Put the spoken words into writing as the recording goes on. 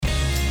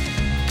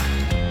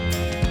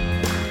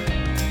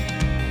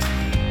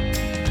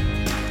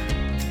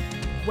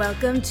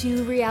Welcome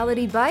to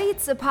Reality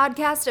Bites, a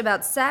podcast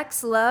about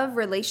sex, love,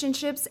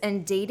 relationships,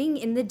 and dating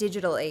in the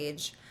digital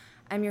age.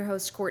 I'm your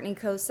host, Courtney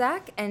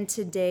Kocak, and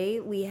today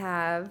we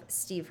have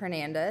Steve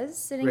Hernandez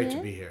sitting in. Great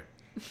to be here.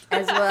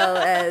 As well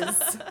as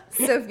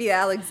Sofiya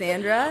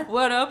Alexandra.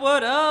 What up,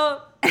 what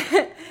up?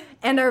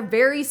 And our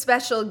very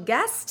special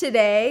guest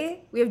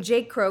today, we have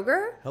Jake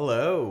Kroeger.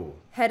 Hello.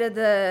 Head of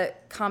the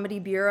Comedy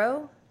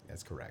Bureau.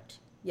 That's correct.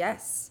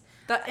 Yes.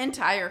 The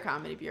entire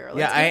Comedy Bureau.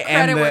 Yeah, I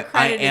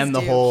am the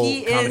whole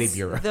Comedy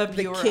Bureau. The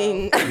bureau. The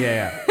king.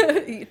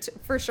 Yeah.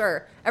 For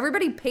sure.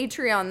 Everybody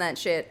Patreon that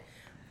shit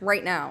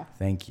right now.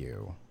 Thank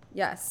you.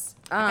 Yes.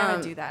 I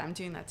gotta do that. I'm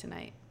doing that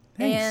tonight.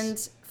 And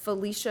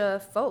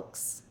Felicia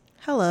Folkes.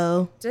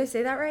 Hello. Did I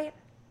say that right?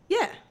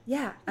 Yeah.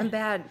 Yeah, I'm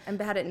bad. I'm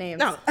bad at names.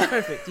 No,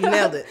 perfect. You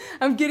nailed it.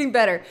 I'm getting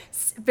better.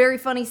 Very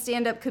funny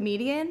stand-up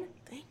comedian.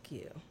 Thank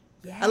you.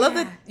 Yeah. I love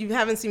that you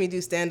haven't seen me do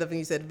stand-up and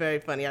you said very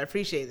funny. I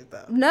appreciate it,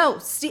 though. No,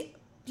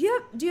 do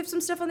you have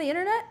some stuff on the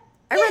internet?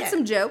 I read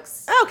some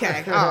jokes.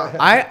 Okay. Oh.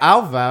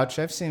 I'll vouch.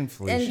 I've seen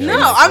Felicia. And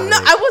No, I'm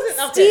not. I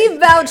wasn't. Okay. Steve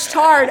vouched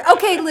hard.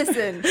 Okay,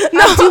 listen.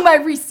 I'll do my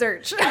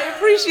research. I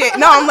appreciate.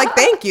 No, I'm like,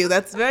 thank you.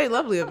 That's very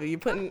lovely of you.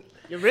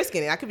 You're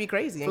risking it. I could be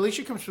crazy.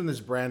 Felicia comes from this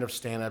brand of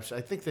stand-ups. I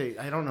think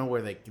I don't know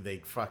where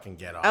they fucking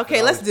get off. Okay,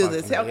 They let's always do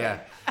this. fucking-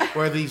 Okay. Yeah.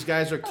 Where these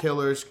guys are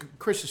killers.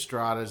 Chris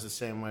Estrada is the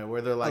same way,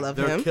 where they're love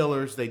they're him.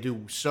 killers. They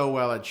do so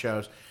well at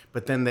shows,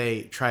 but then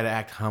they try to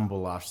act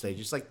humble off stage.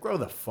 It's like, grow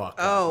the fuck up.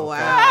 Oh,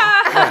 okay?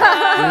 wow.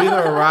 Yeah. You're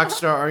either a rock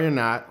star or you're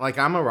not. Like,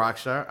 I'm a rock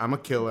star. I'm a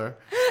killer.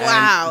 And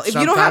Wow. If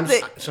you don't have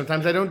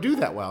Sometimes I don't do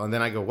that well. And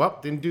then I go, well,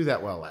 didn't do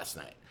that well last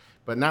night.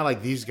 But not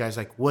like these guys,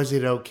 like, was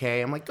it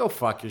okay? I'm like, go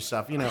fuck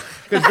yourself, you know.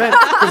 Because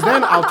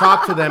then I'll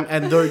talk to them,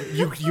 and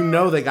you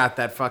know they got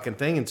that fucking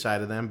thing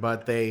inside of them,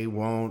 but they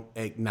won't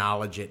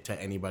acknowledge it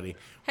to anybody.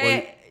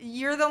 Hey,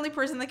 you're the only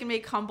person that can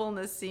make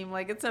humbleness seem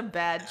like it's a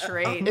bad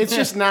trait. It's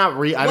just not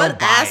real. I What don't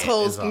buy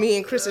assholes it, is me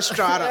and Chris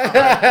Estrada are.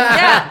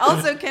 Yeah,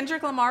 also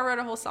Kendrick Lamar wrote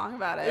a whole song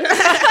about it.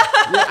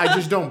 Yeah, I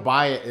just don't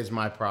buy it is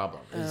my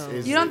problem.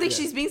 You don't think yeah.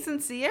 she's being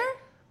sincere?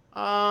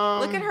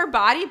 Um, Look at her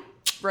body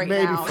right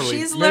maybe now. Felicia-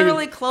 She's maybe-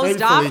 literally closed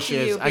maybe off Felicia to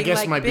you, is. being I guess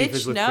like, my beef bitch,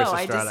 is with no, Chris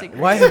I Estrada. disagree.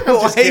 Why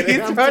Just kidding.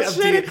 you I'm throw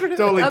teasing. shit at Chris?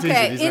 Totally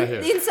Okay, teasing. He's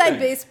not here. inside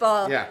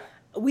baseball. Yeah.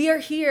 We are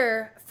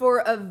here for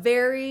a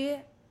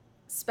very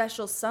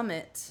special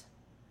summit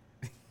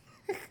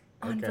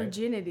on Okay.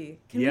 virginity.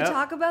 Can Yep. we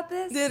talk about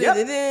this? Is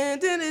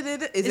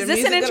Is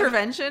this an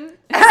intervention?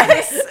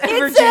 It's a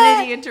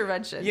virginity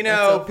intervention. You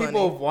know, That's so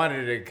people funny. have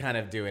wanted to kind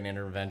of do an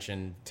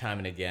intervention time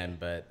and again,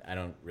 but I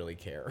don't really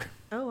care.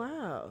 Oh,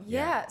 wow.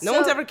 Yeah. No so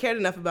one's ever cared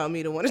enough about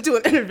me to want to do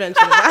an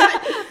intervention about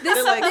it.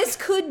 This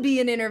could be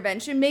an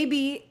intervention.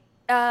 Maybe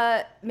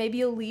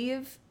you'll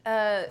leave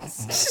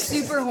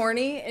super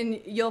horny and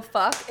you'll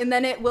fuck, and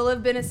then it will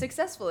have been a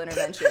successful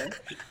intervention.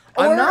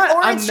 I'm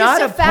not it's opposed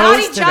just a Not fact.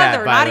 each to that,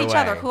 other, by not the each way.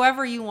 other.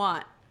 Whoever you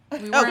want. We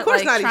Of weren't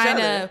course like not each trying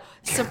other.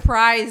 to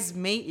surprise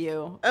mate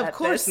you. Of at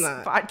course this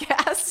not.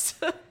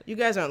 Podcast. You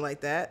guys aren't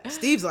like that.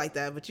 Steve's like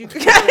that, but you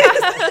guys.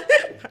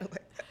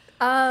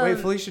 Wait,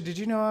 Felicia, did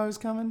you know I was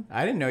coming?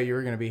 I didn't know you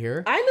were going to be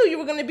here. I knew you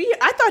were going to be here.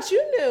 I thought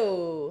you knew.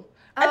 You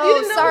Oh,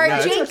 didn't know sorry, No,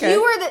 it's Jake.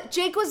 okay.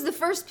 Jake was the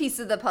first piece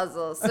of the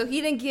puzzle, so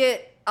he didn't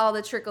get all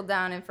the trickle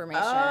down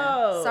information.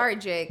 Oh. Sorry,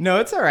 Jake. No,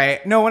 it's all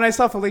right. No, when I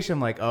saw Felicia, I'm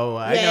like, oh,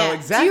 I Yeah. know Do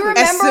exactly. Do you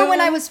remember soon- when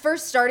I was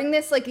first starting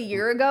this like a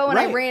year ago and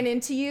I Right. ran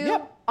into you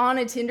Yep. on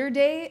a Tinder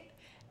date?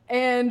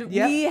 And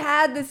Yep. we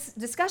had this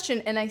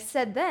discussion, and I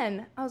said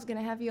then I was going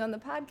to have you on the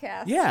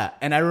podcast. Yeah,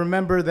 and I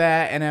remember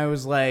that, and I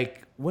was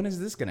like, when is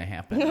this going to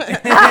happen? In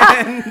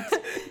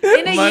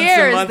a Months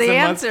year and is months the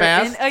and months answer.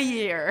 passed. In a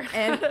year.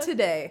 And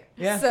today.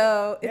 Yeah.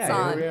 So it's yeah,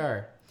 on. here we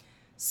are.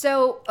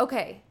 So,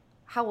 okay.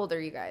 How old are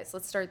you guys?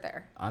 Let's start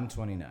there. I'm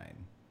 29.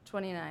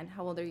 29.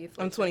 How old are you?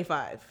 I'm Felicia?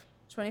 25.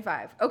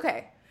 25.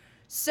 Okay.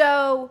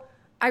 So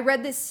I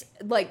read this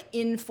like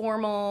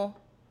informal,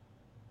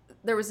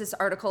 there was this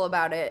article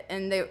about it,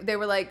 and they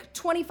were like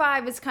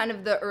 25 is kind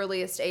of the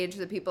earliest age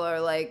that people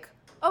are like,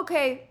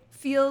 okay,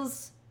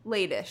 feels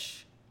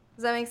late-ish.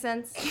 Does that make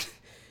sense?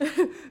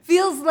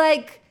 Feels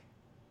like,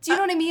 do you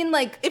know what I mean?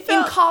 Like it in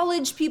felt-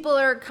 college, people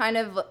are kind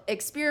of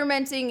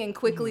experimenting and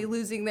quickly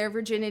losing their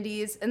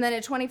virginities. And then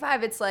at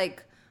 25, it's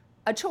like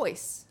a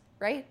choice,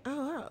 right? Oh,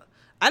 wow.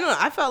 I don't know.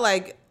 I felt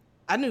like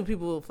I knew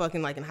people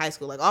fucking like in high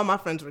school. Like all my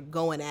friends were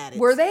going at it.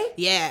 Were they?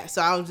 Yeah.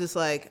 So I was just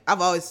like,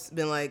 I've always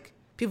been like,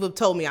 people have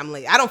told me I'm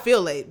late. I don't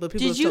feel late, but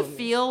people Did have you told me.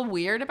 feel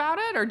weird about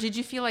it? Or did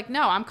you feel like,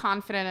 no, I'm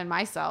confident in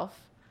myself?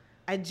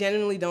 I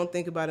genuinely don't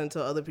think about it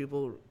until other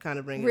people kind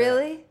of bring it up.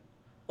 Really?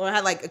 Or I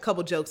had like a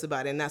couple jokes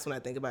about it, and that's when I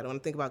think about it, when I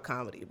think about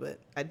comedy. But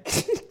I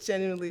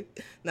genuinely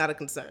not a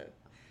concern.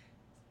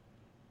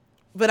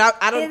 But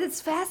I don't.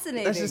 It's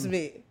fascinating. That's just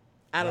me.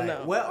 I don't Right.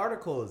 know. What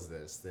article is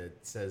this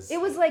that says? It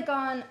was like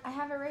on, I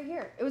have it right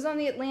here. It was on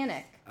The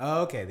Atlantic.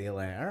 Oh, okay, the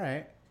Atlantic. All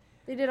right.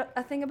 They did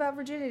a thing about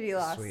virginity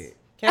loss. Sweet.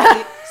 Can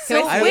I see?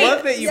 I Wait,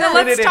 love that you so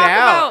printed let's it talk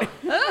out.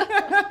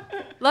 about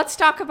let's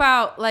talk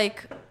about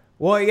like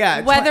Well,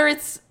 yeah. whether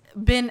it's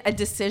been a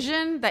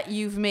decision that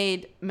you've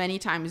made many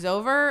times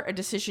over, a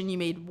decision you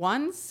made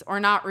once, or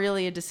not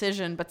really a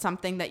decision, but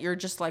something that you're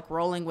just like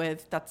rolling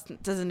with that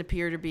doesn't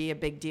appear to be a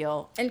big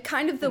deal? And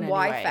kind of the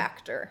why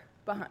factor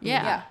behind.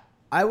 Yeah.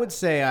 I would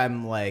say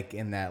I'm like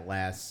in that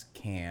last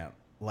camp.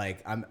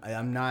 Like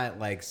I'm not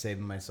like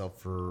saving myself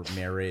for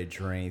marriage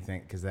or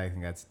anything, because I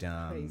think that's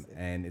dumb. Crazy.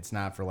 And it's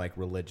not for like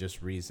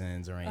religious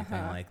reasons or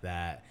anything like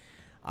that.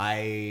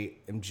 I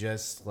am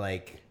just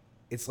like,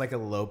 it's like a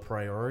low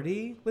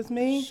priority with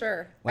me.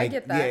 Sure, like, I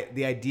get that.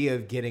 The idea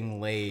of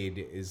getting laid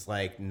is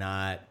like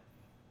not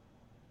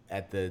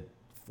at the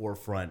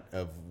forefront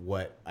of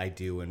what I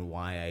do and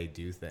why I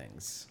do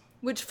things.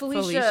 Which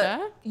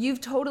Felicia,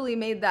 you've totally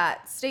made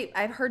that statement.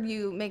 I've heard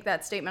you make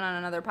that statement on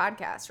another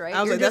podcast, right?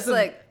 I was You're like, just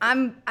like,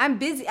 I'm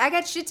busy. I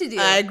got shit to do.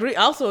 I agree.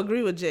 I also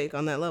agree with Jake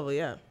on that level.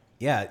 Yeah.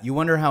 Yeah, you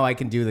wonder how I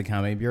can do the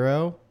Comedy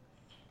Bureau?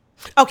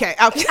 Okay.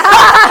 Okay.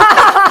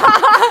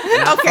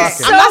 Okay.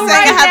 So I'm not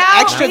saying I right now,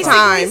 have extra basically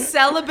time.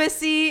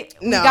 Celibacy.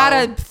 No. We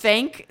gotta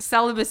thank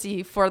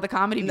celibacy for the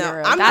Comedy No,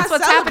 Bureau. I'm That's not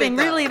what's celibate, happening.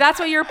 though. Really, that's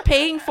what you're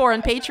paying for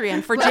in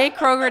Patreon for Jake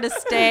Kroeger to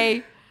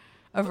stay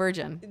a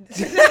virgin.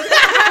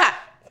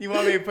 You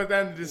want me to put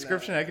that in the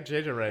description? I can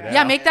change it right now.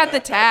 Yeah, make that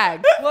the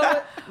tag.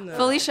 No.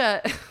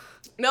 Felicia.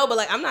 No, but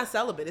like I'm not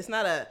celibate. It's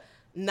not a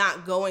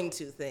not going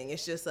to thing.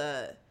 It's just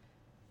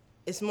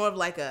it's more of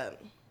like a,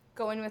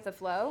 Going with the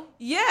flow?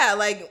 yeah,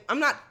 like I'm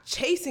not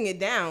chasing it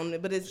down,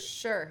 but it's,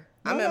 Sure.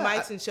 I'm at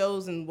mics and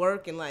shows and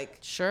work and like,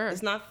 Sure.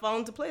 it's not falling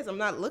into place. I'm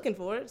not looking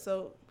for it.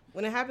 So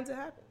when it happens, it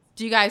happens.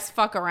 Do you guys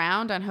fuck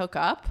around and hook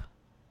up?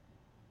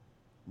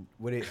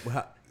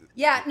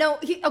 Yeah, no,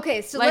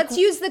 okay, so Like- let's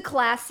use the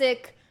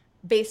classic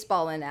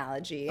baseball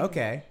analogy.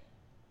 Okay.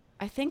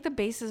 I think the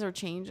bases are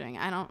changing.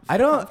 I don't. I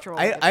feel don't. comfortable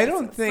with the I bases.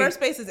 don't think. First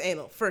base is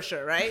anal for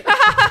sure, right?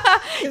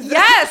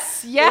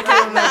 Yes. I'm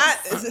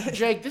Yes. not.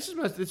 Jake, this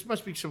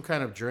must be some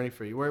kind of journey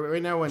for you.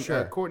 Right now, when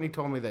Sure. Courtney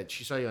told me that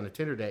she saw you on a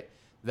Tinder date,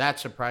 that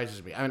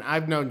surprises me. I mean,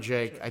 I've known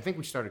Jake. I think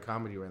we started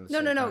comedy around the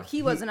same time. No,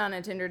 he wasn't on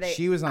a Tinder date.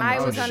 She was on I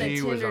the was Tinder on a date.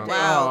 She was Tinder on- date.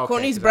 Wow. Wow, okay,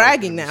 Courtney's 'cause I was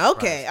bragging gonna be now.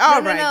 surprised. Okay,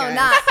 all No, right, no, guys.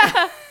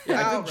 not. Yeah,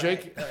 I think All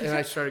Jake and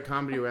I started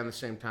comedy around the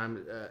same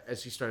time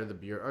as he started the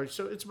Bureau.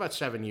 So it's about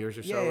 7 years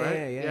or so, Yeah,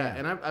 right? yeah.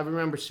 And I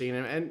remember seeing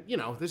him, and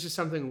this is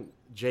something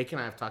Jake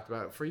and I have talked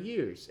about for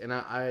years. And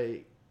I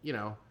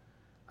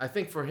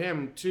think for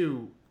him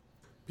too,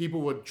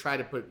 people would try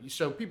to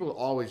people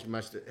always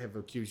must have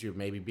accused you of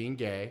maybe being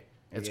gay.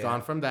 It's Yeah.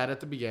 gone from that at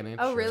the beginning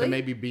Oh, really? to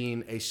maybe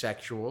being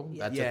asexual.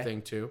 That's Yeah. a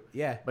thing too.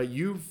 Yeah. But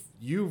you've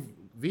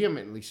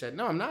vehemently said,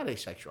 no, I'm not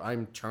asexual.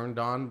 I'm turned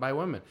on by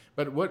women.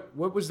 But what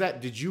was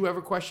that? Did you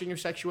ever question your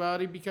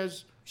sexuality?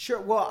 Because Sure.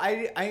 Well,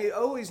 I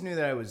always knew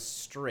that I was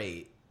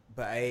straight,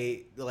 but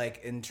I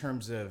like in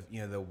terms of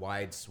the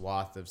wide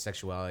swath of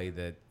sexuality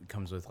that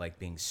comes with like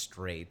being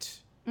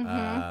straight.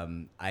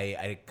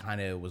 I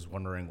kind of was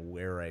wondering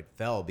where I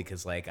fell,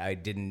 because like I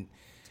didn't.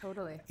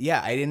 Totally.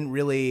 Yeah, I didn't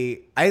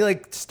really. I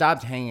like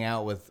stopped hanging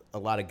out with a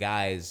lot of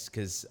guys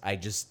because I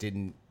just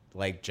didn't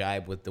like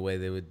jibe with the way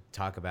they would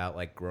talk about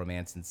like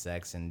romance and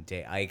sex and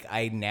date.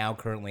 I now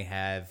currently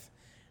have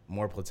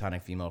more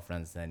platonic female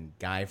friends than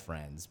guy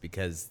friends,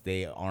 because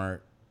they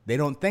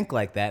don't think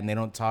like that, and they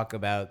don't talk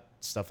about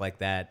stuff like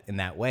that in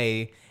that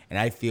way, and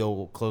I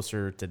feel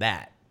closer to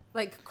that.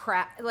 Like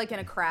in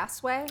a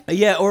crass way?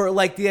 Yeah, or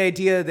like the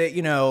idea that,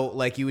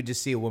 like you would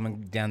just see a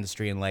woman down the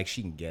street and like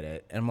she can get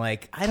it. And I'm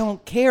like, I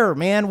don't care,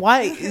 man.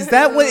 Why? Is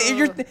that what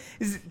you're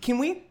can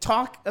we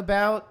talk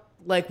about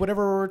like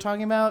whatever we're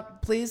talking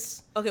about,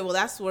 please? Okay, well,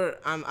 that's where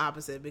I'm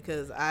opposite,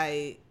 because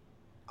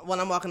when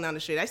I'm walking down the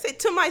street, I say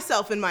to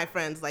myself and my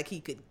friends, like, he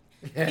could.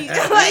 No, Me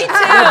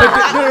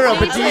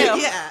but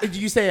too.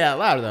 you say it out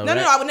loud though, No,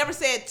 right? I would never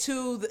say it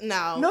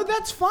no. No,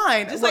 that's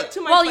fine. Just like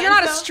to my Well, friends, you're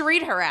not a though.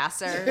 street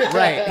harasser.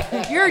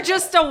 Right. You're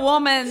just a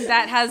woman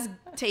that has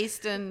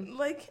taste in,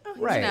 Like,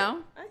 Right.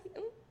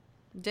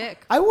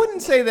 dick. I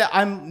wouldn't say that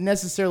I'm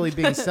necessarily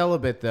being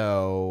celibate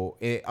though.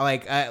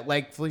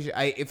 Like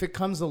Felicia, if it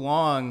comes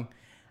along,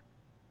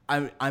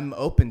 I'm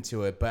open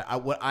to it.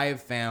 But what I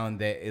have found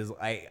that is,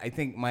 I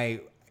think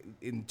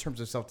in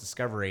terms of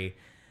self-discovery,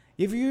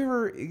 have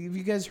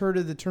you guys heard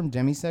of the term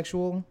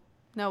demisexual?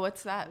 No,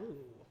 what's that?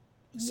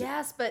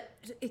 Yes, but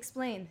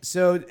explain.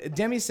 So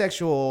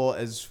demisexual,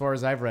 as far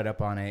as I've read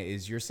up on it,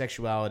 is your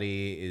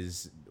sexuality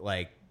is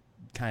like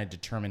kind of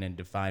determined and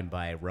defined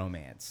by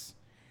romance.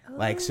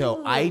 Like,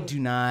 so I do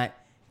not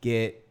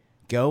get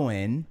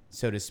going,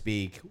 so to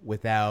speak,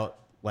 without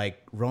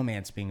like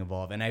romance being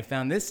involved. And I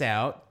found this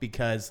out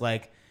because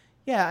like,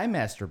 yeah, I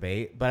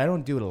masturbate, but I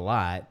don't do it a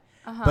lot.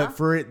 But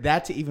for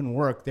that to even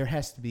work, there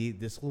has to be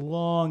this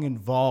long,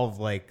 involved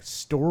like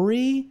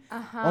story,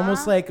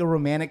 almost like a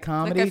romantic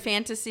comedy. Like a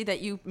fantasy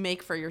that you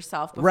make for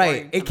yourself. Before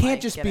Right. you It can,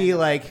 can't just get be into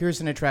like, here's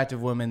an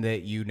attractive woman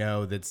that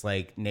that's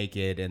like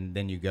naked and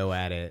then you go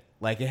at it.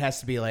 Like, it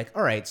has to be like,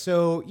 all right,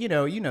 so, you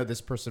know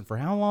this person for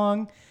how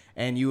long?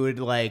 And you would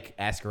like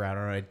ask her out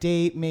on a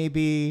date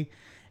maybe.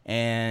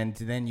 And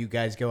then you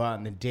guys go out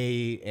on the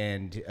date,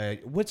 and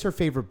what's her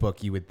favorite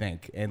book, you would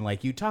think? And,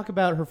 like, you talk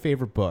about her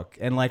favorite book.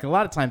 And, like, a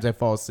lot of times I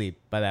fall asleep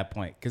by that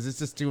point because it's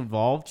just too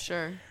involved.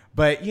 Sure.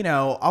 But, you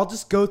know, I'll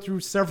just go through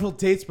several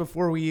dates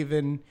before we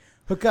even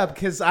hook up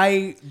because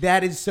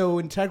that is so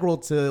integral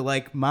to,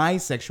 like, my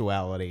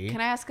sexuality. Can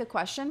I ask a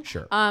question?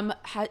 Sure.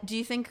 Do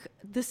you think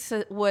this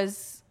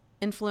was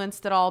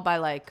influenced at all by,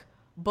 like,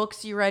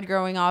 books you read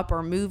growing up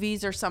or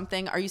movies or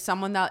something? Are you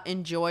someone that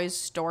enjoys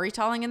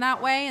storytelling in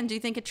that way? And do you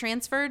think it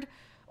transferred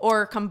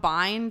or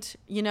combined?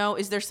 You know,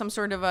 is there some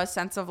sort of a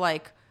sense of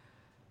like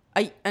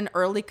an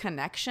early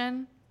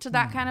connection to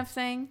that kind of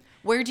thing?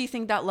 Where do you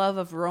think that love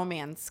of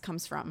romance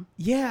comes from?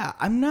 Yeah,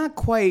 I'm not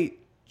quite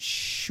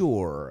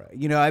sure.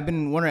 You know, I've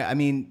been wondering. I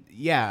mean,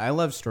 yeah, I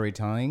love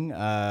storytelling.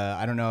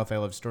 I don't know if I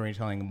love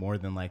storytelling more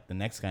than like the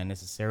next guy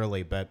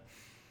necessarily, but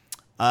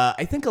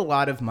I think a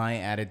lot of my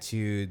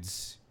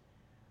attitudes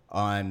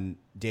on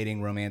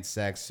dating, romance,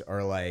 sex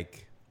are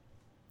like,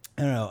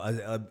 I don't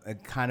know, a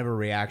kind of a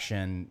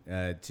reaction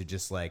to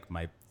just like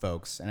my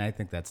folks, and I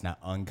think that's not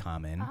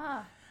uncommon.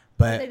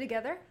 But are they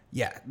together?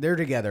 Yeah, they're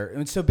together.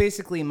 And so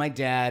basically, my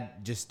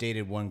dad just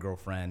dated one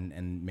girlfriend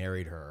and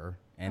married her.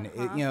 And it,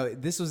 you know,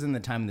 this was in the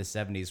time of the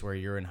 70s where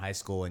you're in high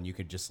school and you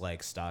could just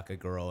like stalk a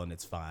girl and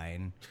it's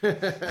fine. And,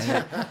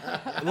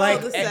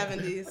 like the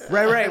 70s.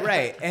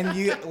 Right. And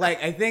you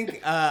like, I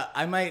think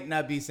I might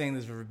not be saying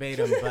this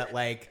verbatim, but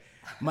like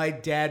my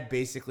dad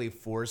basically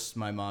forced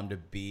my mom to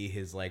be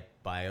his like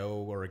bio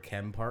or a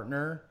chem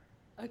partner.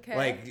 Okay.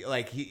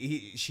 Like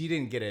she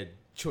didn't get a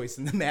choice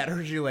in the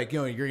matter. She like, you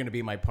know, you're gonna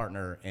be my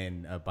partner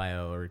in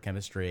bio or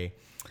chemistry,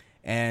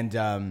 and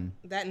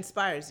that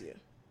inspires you.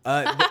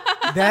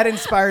 That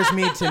inspires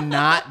me to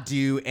not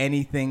do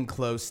anything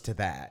close to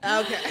that.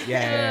 Okay.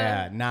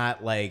 Yeah.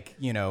 Not like,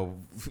 you know,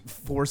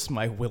 force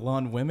my will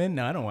on women.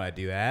 No, I don't want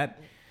to do that.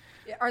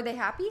 Are they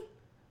happy?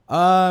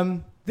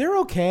 They're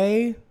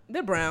okay.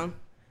 They're brown.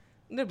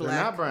 They're black.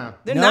 They're not brown.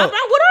 They're No. not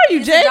brown. What are you,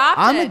 He's Jake?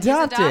 adopted. I'm He's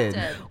adopted.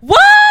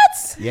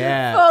 What?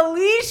 Yeah.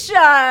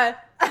 Felicia!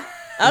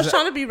 I was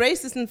trying to be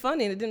racist and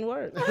funny, and it didn't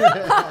work.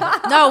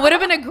 No, it would have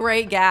been a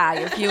great gag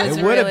if he was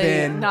It would have really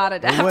been. not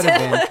It would adopted.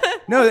 have been.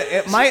 No,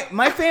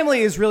 my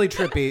family is really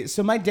trippy.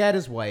 So my dad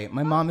is white.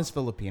 My mom is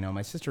Filipino.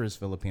 My sister is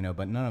Filipino,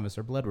 but none of us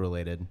are blood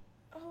related.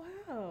 Oh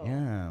wow.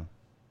 Yeah.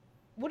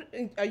 What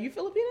are you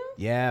Filipino?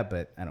 Yeah,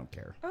 but I don't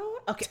care. Oh,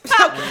 okay.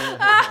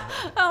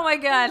 Oh my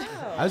God.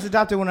 I was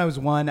adopted when I was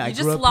 1. I You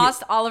grew just up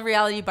lost all of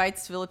Reality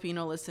Bites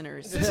Filipino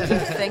listeners.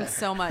 Thanks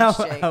so much,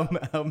 Jake.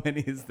 How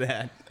many is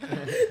that?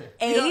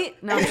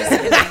 8? No, I'm just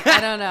kidding. I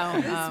don't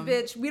know.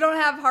 This bitch. We don't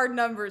have hard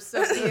numbers,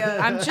 Sophia.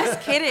 I'm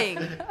just kidding.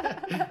 No,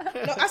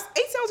 8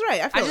 sounds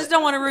right. I just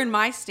don't want to ruin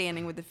my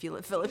standing with the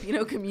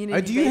Filipino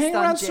community. Do you based hang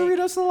on around Jake.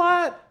 Cerritos a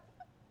lot?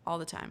 All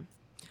the time.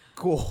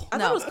 Cool. I thought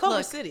No, it was Culver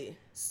look. City.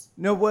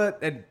 No,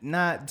 what?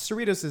 Not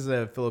Cerritos is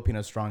a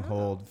Filipino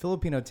stronghold.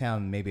 Filipino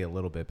town, maybe a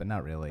little bit, but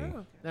not really.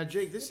 Now,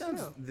 Jake, this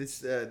sounds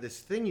this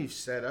thing you've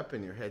set up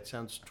in your head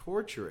sounds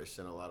torturous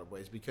in a lot of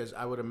ways because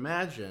I would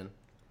imagine,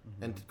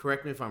 and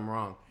correct me if I'm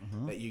wrong,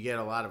 that you get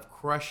a lot of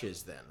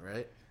crushes then,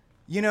 right?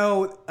 You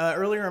know,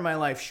 earlier in my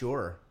life,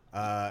 sure.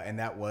 And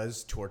that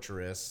was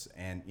torturous.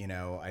 And, you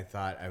know, I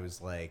thought I was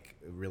like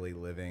really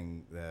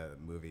living the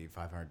movie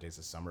 500 Days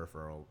of Summer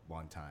for a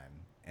long time.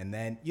 And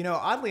then, you know,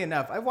 oddly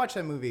enough, I've watched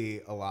that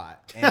movie a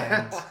lot.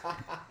 And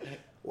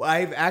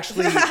I've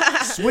actually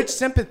switched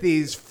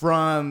sympathies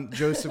from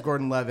Joseph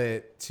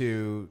Gordon-Levitt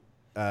to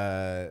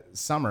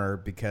Summer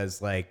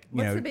because, like, you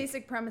What's know, the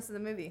basic premise of the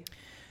movie?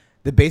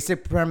 the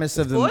basic premise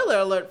of the Spoiler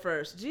alert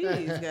first.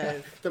 Jeez,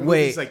 guys. The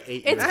Wait. movie's like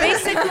 8 It's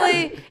minutes.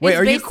 basically. Wait, it's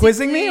are you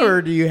quizzing me basically-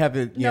 or do you have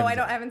it? No, I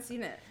haven't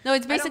seen it. No,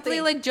 it's I don't basically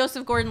think- like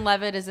Joseph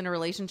Gordon-Levitt is in a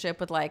relationship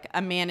with like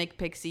a manic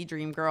pixie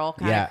dream girl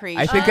kind Yeah, of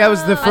creature. I think that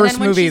was the And first then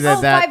when movie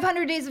she's- that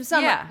 500 Days of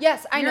Summer. Yeah.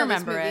 Yes, I You know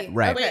remember this movie. it.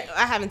 Right. Wait,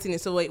 I haven't seen it.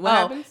 So wait, what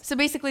happens? So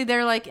basically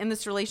they're like in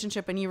this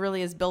relationship and he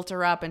really has built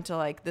her up into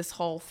like this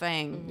whole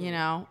thing, you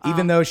know?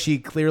 Even though she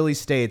clearly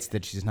states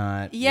that she's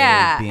not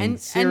yeah, really being and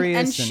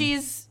serious.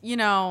 she's, you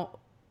know,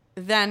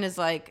 then is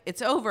like,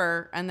 it's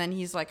over. And then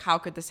he's like, how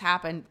could this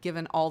happen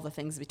given all the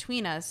things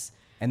between us?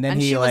 And then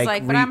he, she was like,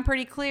 like, but I'm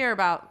pretty clear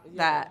about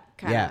that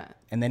kind of. Yeah.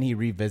 And then he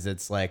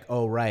revisits like,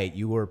 oh, right,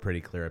 you were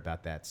pretty clear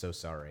about that. So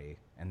sorry.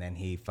 And then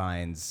he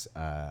finds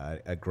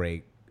a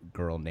great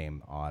girl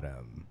named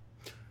Autumn.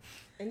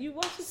 And you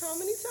watched this how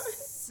many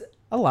times?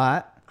 A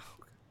lot.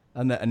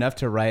 Enough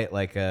to write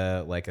like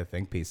a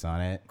think piece on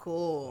it.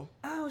 Cool.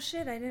 Oh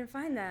shit, I didn't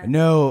find that.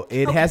 No,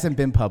 it hasn't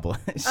been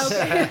published.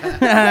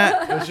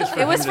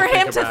 It was for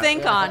him to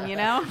think on, you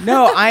know?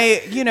 No,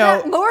 you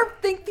know. More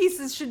think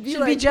pieces should be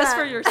Should like be just that.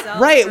 for yourself.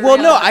 Right. for Well,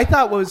 real. no, I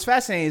thought what was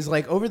fascinating is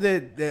like over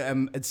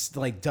the it's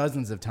like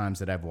dozens of times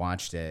that I've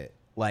watched it.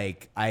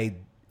 Like I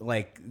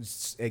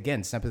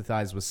again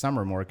sympathize with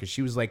Summer more because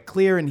she was like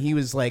clear and he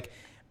was like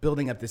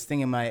building up this thing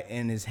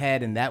in his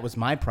head, and that was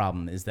my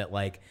problem is that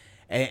like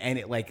And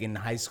it, like in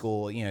high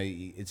school, you know,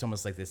 it's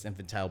almost like this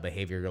infantile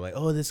behavior. You're like,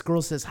 oh, this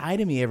girl says hi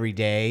to me every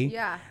day.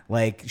 Yeah.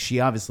 Like, she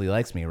obviously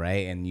likes me,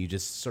 right? And you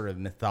just sort of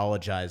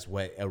mythologize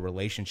what a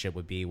relationship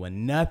would be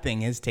when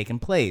nothing has taken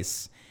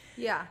place.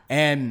 Yeah.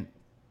 And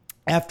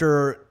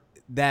after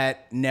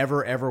that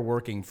never ever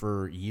working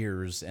for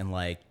years and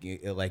like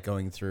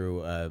going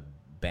through a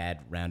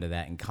bad round of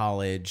that in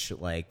college,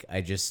 like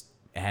I just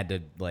had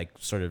to like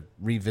sort of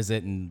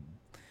revisit and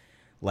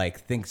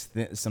like think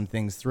some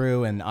things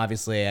through. And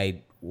obviously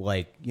I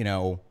like, you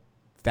know,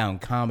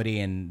 found comedy,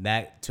 and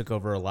that took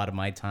over a lot of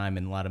my time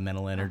and a lot of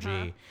mental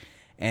energy.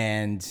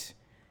 And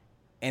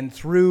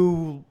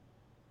through,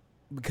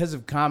 because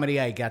of comedy,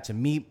 I got to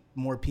meet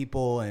more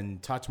people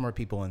and talk to more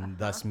people, and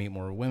thus meet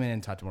more women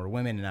and talk to more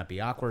women and not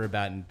be awkward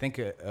about it and think,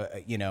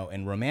 you know,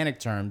 in romantic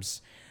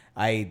terms,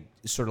 I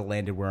sort of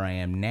landed where I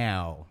am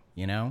now,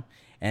 you know,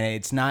 and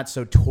it's not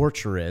so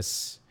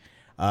torturous.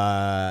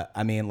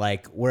 I mean,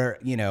 like, where,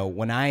 you know,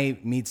 when I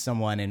meet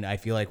someone and I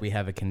feel like we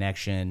have a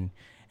connection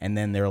and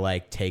then they're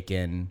like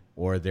taken,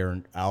 or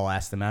I'll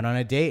ask them out on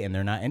a date and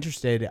they're not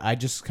interested, I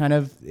just kind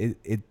of,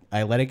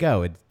 I let it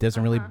go. It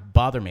doesn't really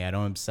bother me. I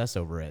don't obsess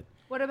over it.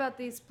 What about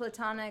these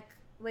platonic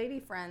lady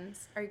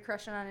friends? Are you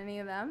crushing on any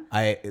of them?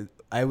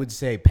 I would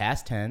say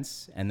past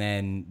tense, and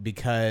then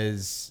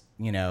because,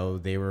 you know,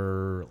 they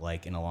were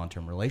like in a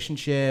long-term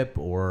relationship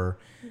or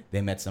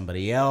they met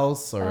somebody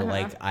else, or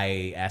like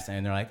I asked them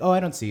and they're like, oh, I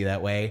don't see you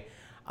that way.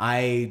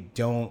 I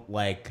don't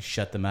like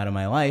shut them out of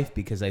my life,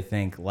 because I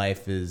think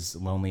life is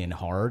lonely and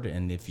hard.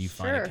 And if you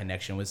find a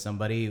connection with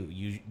somebody,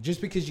 you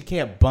just because you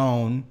can't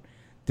bone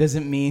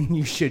doesn't mean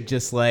you should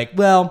just like,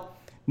 well,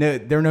 no,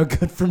 they're no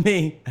good for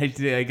me. I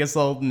guess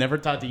I'll never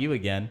talk to you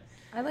again.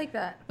 I like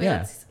that. Wait,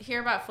 let's hear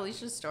about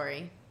Felicia's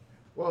story.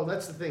 Well,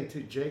 that's the thing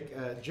too, Jake.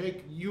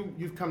 Jake,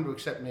 you've come to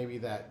accept maybe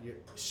that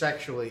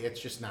sexually it's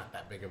just not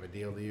that big of a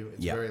deal to you.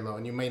 It's very low,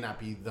 and you may not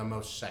be the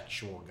most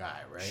sexual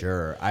guy, right?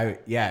 Sure.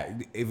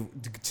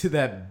 To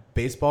that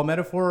baseball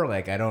metaphor,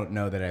 like, I don't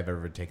know that I've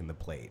ever taken the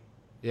plate.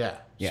 Yeah.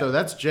 So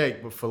that's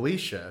Jake, but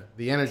Felicia,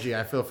 the energy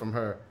I feel from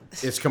her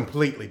is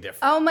completely different.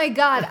 Oh my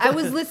God. I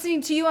was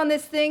listening to you on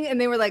this thing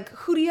and they were like,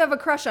 who do you have a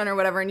crush on or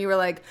whatever? And you were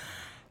like,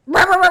 you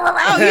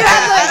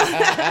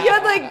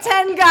had like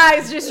 10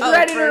 guys just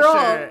ready to roll.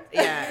 Sure.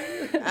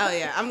 Yeah. Oh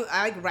yeah.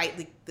 I like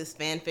write this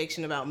fan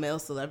fiction about male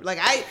celebrities. Like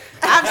I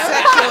have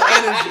sexual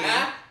energy.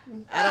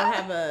 I don't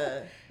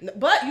have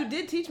but you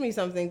did teach me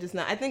something just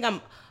now. I think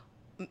I'm,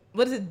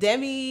 what is it?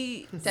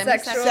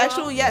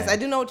 Demisexual? Yes, I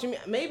do know what you mean.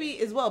 Maybe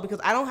as well, because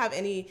I don't have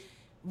any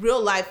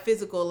real life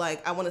physical,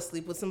 like, I want to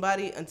sleep with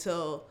somebody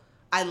until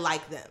I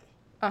like them.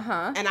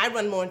 And I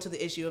run more into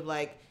the issue of,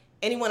 like,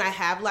 anyone I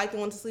have liked and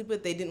want to sleep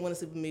with, they didn't want to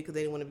sleep with me because they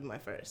didn't want to be my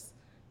first.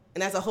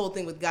 And that's a whole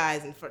thing with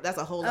guys, and that's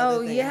a whole other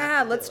thing. Oh,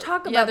 yeah, let's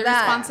talk about that. The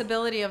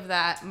responsibility of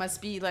that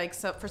must be, like,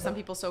 so for some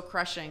people so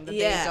crushing that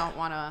they don't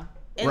want to.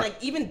 And, like,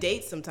 even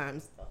dates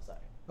sometimes. Oh, sorry.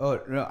 Oh,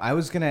 no, I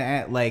was going to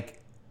add, like,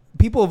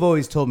 people have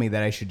always told me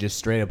that I should just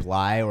straight up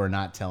lie or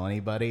not tell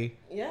anybody.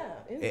 Yeah.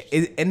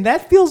 And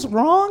that feels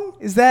wrong?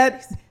 Is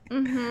that...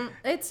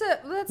 That's a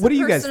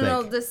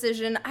personal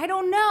decision. I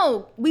don't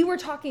know. We were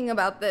talking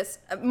about this,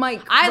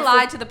 Mike. I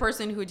lied to the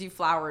person who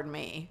deflowered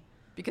me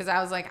because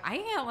I was like, I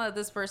can't let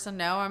this person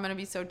know I'm going to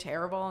be so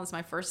terrible and it's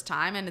my first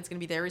time and it's going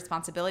to be their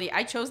responsibility.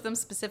 I chose them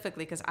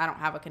specifically because I don't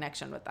have a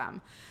connection with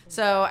them.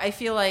 So I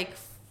feel like,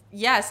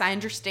 yes, I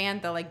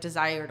understand the like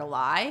desire to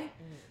lie.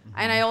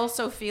 And I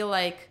also feel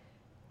like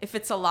if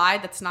it's a lie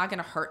that's not going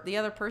to hurt the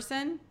other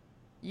person,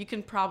 you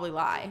can probably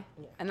lie.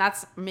 And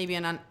that's maybe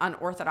an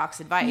unorthodox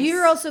advice.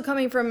 You're also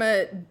coming from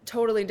a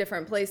totally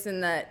different place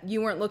in that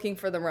you weren't looking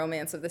for the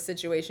romance of the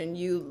situation.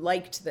 You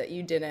liked that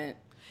you didn't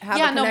have a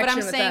connection but I'm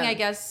with saying, them. I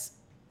guess,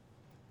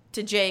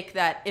 to Jake,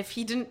 that if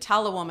he didn't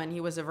tell a woman he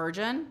was a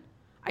virgin,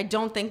 I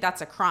don't think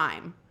that's a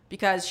crime.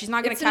 Because she's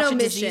not going to catch a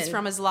disease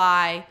from his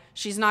lie.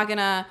 She's not going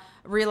to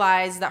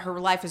realize that her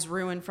life is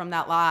ruined from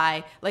that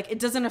lie. Like, it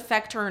doesn't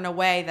affect her in a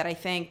way that I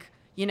think,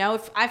 you know,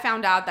 if I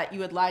found out that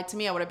you had lied to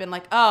me, I would have been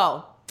like,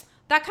 oh,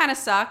 that kind of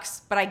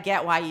sucks, but I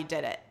get why you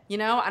did it. You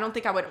know, I don't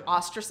think I would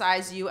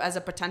ostracize you as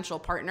a potential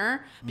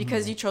partner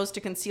because you chose to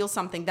conceal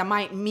something that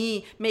might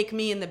make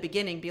me in the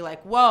beginning be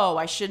like, whoa,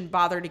 I shouldn't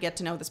bother to get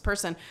to know this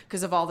person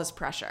because of all this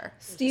pressure.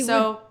 Steve,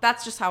 so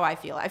that's just how I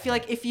feel. I feel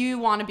like if you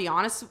want to be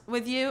honest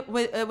with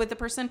the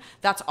person,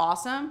 that's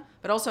awesome.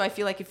 But also I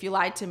feel like if you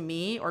lied to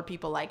me or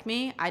people like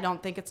me, I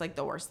don't think it's like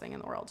the worst thing in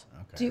the world.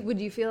 Okay.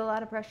 Would you feel a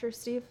lot of pressure,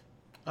 Steve?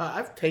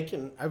 I've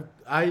taken like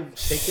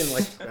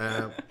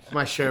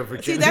my share of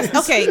virginity. See, that's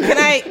okay.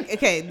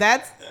 Okay,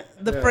 that's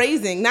the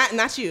phrasing.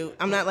 Not you.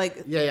 I'm not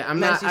like. Yeah. I'm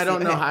not. I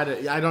don't know how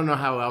to. I don't know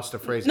how else to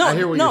phrase it. I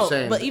hear what you're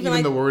saying. But even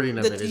like the wording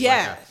of it is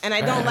and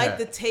I don't like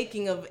the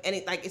taking of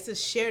any. Like, it's a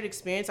shared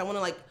experience. I want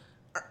to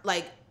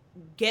like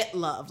get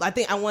love. I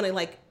think I want to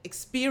like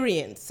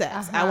experience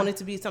sex. I want it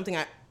to be something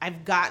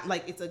I've got,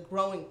 like, it's a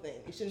growing thing.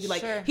 It shouldn't be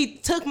like, he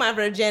took my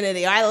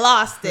virginity, or I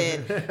lost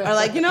it, or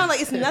like, you know, like,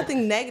 it's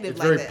nothing negative it's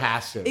like very that.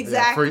 passive.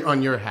 Exactly.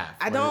 On your half.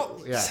 I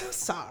don't,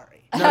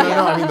 sorry. No.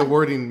 I mean, the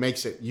wording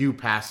makes it you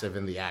passive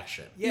in the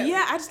action.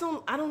 Yeah,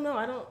 I don't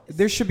know.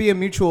 There should be a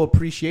mutual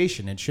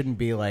appreciation. It shouldn't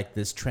be like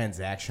this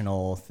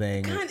transactional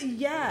thing. Kind of,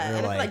 yeah. Or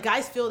And I feel like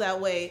guys feel that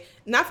way,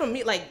 not from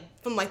me, like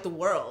from like the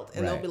world.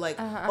 And they'll be like,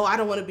 oh, I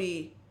don't want to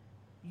be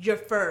your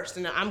first,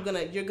 and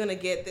you're gonna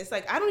get this.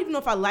 Like, I don't even know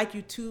if I like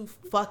you to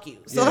fuck you.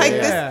 So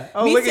this,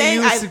 oh, me look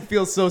saying at you,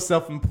 feel so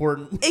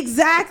self-important.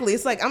 Exactly.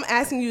 It's like I'm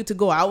asking you to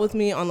go out with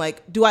me on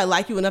like, do I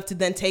like you enough to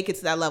then take it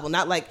to that level?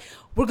 Not like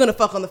we're gonna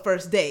fuck on the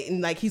first date,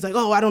 and like he's like,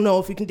 oh, I don't know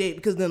if we can date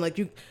because then like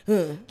you.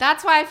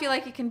 That's why I feel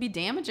like it can be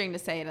damaging to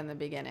say it in the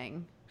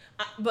beginning.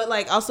 But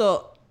like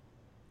also,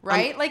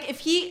 right? Like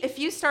if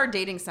you start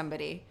dating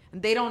somebody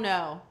and they don't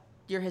know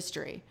your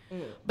history,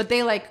 but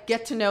they like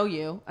get to know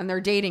you and they're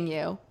dating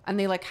you and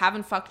they like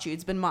haven't fucked you,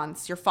 it's been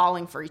months, you're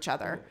falling for each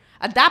other.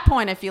 At that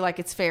point, I feel like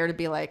it's fair to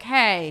be like,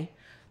 hey,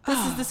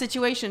 this is the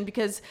situation,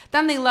 because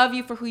then they love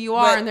you for who you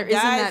are, and there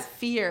isn't that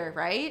fear,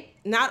 right?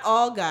 Not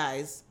all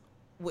guys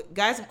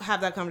have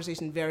that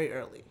conversation very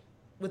early,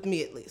 with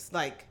me at least.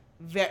 Like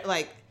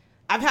I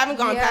haven't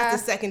gone past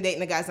the second date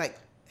and the guy's like,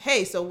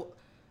 hey, so.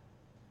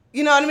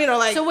 You know what I mean? Or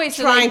like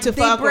trying to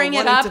fuck, they bring or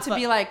it up to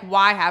be like,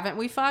 why haven't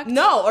we fucked?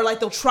 No, or like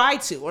they'll try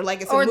to, or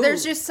like it's a or move.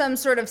 there's just some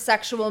sort of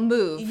sexual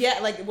move. Yeah,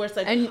 like where it's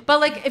like.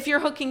 But like if you're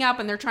hooking up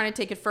and they're trying to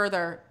take it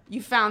further,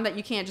 you found that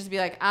you can't just be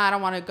like, I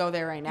don't want to go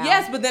there right now.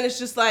 Yes, but then it's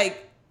just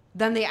like.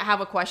 Then they have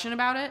a question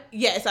about it?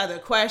 Yeah, it's either a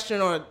question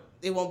or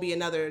it won't be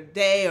another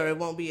day or it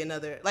won't be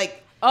another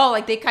like. Oh,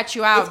 like they cut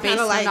you out based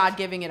like, on not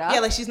giving it up? Yeah,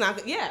 like she's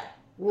not. Yeah.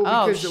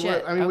 Well, because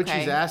shit. what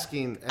she's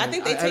asking, I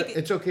think they take it.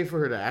 It's okay for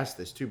her to ask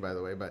this too, by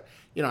the way. But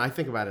I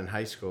think about it in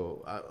high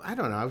school. I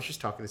don't know. I was just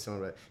talking to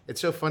someone about it.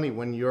 It's so funny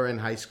when you're in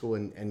high school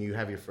and you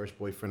have your first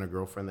boyfriend or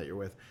girlfriend that you're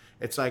with.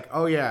 It's like,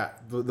 oh yeah,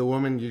 the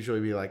woman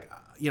usually be like,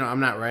 I'm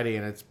not ready.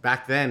 And it's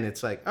back then.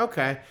 It's like,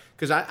 okay,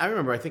 because I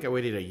remember I think I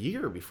waited a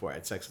year before I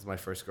had sex with my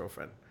first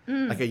girlfriend,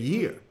 like a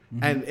year.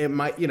 Mm-hmm. And it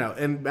might,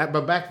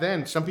 but back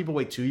then some people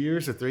wait 2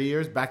 years or 3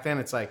 years. Back then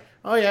it's like,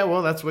 oh yeah,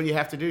 well that's what you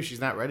have to do.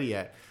 She's not ready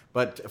yet.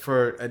 But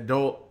for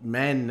adult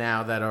men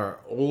now that are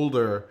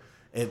older,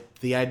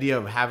 the idea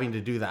of having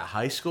to do that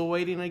high school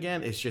waiting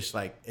again is just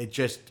like,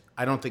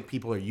 I don't think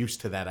people are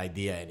used to that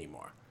idea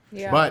anymore.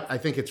 Yeah. But I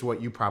think it's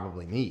what you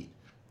probably need.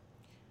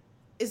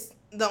 It's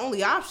the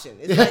only option.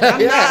 It's like,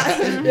 I'm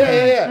not.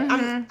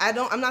 Yeah.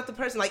 I'm not the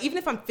person. Like, even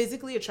if I'm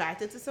physically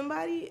attracted to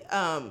somebody.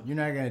 You're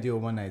not going to do a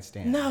one night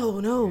stand. No.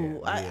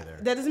 Yeah,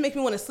 that doesn't make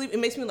me want to sleep. It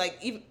makes me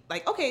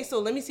okay, so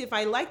let me see if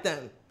I like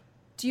them.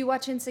 Do you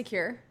watch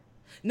Insecure?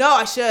 No,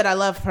 I should. I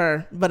love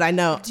her, but I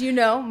know. Do you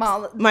know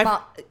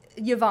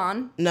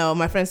Yvonne? No,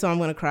 my friend said I'm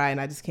going to cry,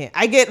 and I just can't.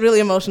 I get really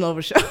emotional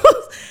over shows.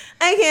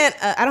 I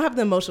can't. I don't have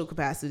the emotional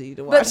capacity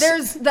to watch. But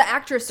there's the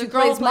actress who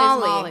plays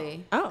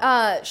Molly.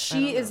 Oh,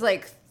 she is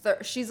like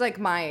she's like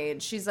my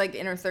age. She's like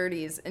in her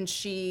 30s, and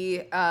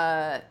she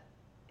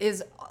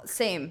is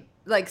same.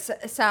 Like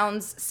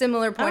sounds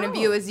similar point of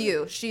view as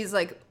you. She's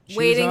like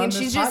waiting, and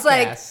she's just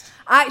like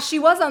she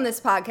was on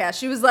this podcast.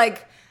 She was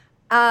like.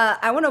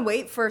 I want to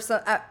wait for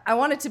some. I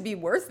want it to be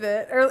worth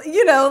it, or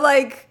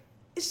like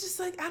it's just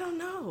like I don't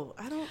know.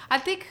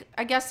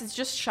 I guess it's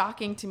just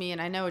shocking to me,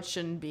 and I know it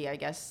shouldn't be. I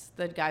guess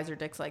that guys are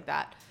dicks like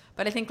that,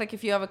 but I think like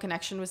if you have a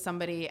connection with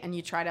somebody and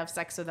you try to have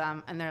sex with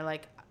them, and they're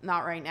like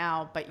not right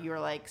now, but you're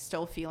like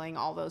still feeling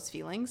all those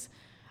feelings.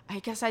 I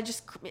guess I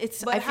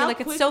feel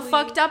like it's so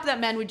fucked up that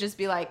men would just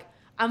be like,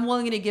 I'm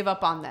willing to give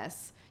up on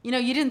this.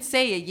 You didn't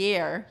say a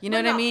year. You know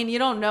what I mean? You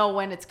don't know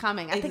when it's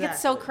coming. I think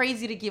it's so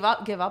crazy to give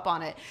up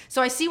on it.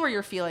 So I see where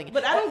you're feeling.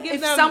 But I don't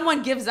if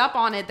someone gives up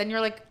on it, then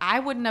you're like, I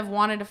wouldn't have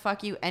wanted to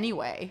fuck you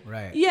anyway.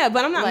 Right. Yeah,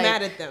 but I'm not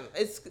mad at them.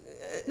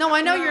 No, I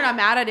know you're not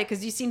mad at it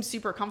because you seem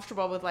super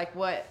comfortable with like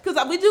what.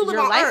 Because we do live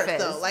on Earth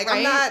is, though. Like right?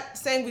 I'm not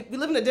saying we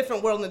live in a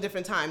different world in a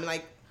different time.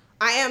 Like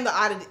I am the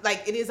oddity.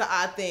 Like it is an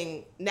odd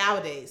thing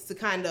nowadays to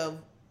kind of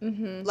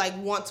like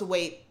want to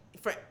wait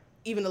for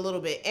even a little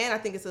bit. And I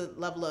think it's a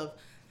level of.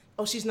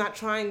 Oh, she's not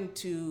trying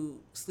to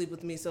sleep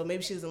with me, so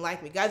maybe she doesn't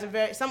like me. Guys are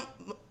it's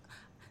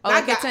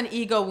an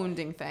ego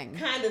wounding thing.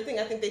 Kind of thing.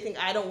 I think they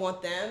think I don't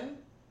want them,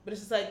 but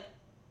it's just like,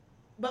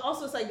 but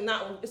also it's like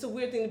not. It's a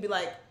weird thing to be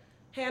like,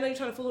 hey, I know you're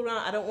trying to fool around.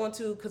 I don't want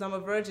to because I'm a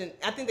virgin.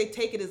 I think they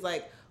take it as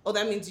like, oh,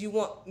 that means you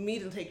want me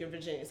to take your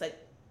virginity. It's like,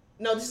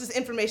 no, this is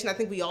information I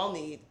think we all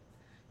need.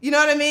 You know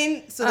what I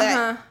mean? So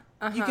that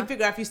you can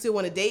figure out if you still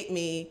want to date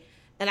me,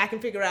 and I can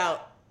figure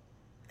out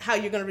how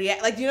you're going to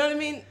react. Like, do you know what I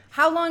mean?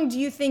 How long do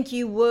you think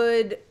you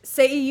would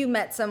say you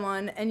met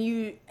someone and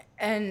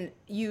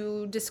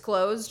you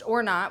disclosed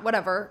or not,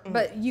 whatever,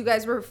 but you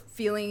guys were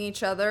feeling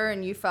each other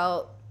and you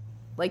felt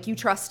like you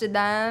trusted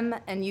them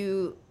and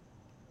you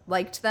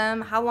liked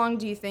them? How long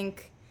do you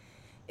think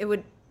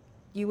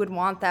you would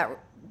want that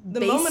the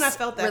moment I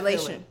felt that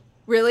relation? Feeling.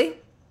 Really?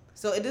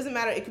 So it doesn't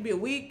matter. It could be a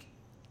week.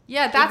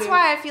 Yeah, that's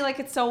why I feel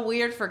like it's so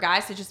weird for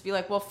guys to just be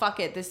like, well,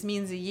 fuck it. This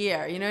means a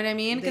year. You know what I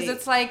mean? Because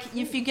it's like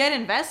if you get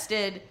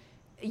invested,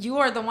 you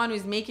are the one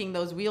who's making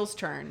those wheels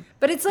turn.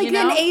 But it's like You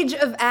know? an age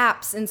of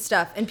apps and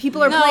stuff, and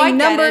people are No, playing I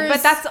get numbers. it,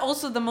 but that's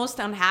also the most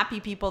unhappy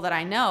people that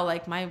I know.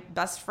 Like my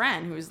best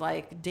friend, who's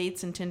like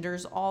dates and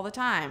Tinders all the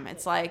time.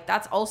 It's like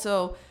that's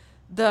also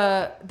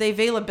the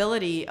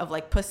availability of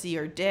like pussy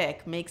or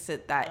dick makes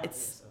it that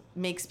it's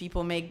makes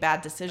people make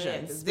bad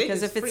decisions 'cause dick because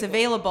is if it's frequent.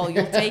 available,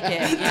 you'll take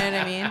it. You know what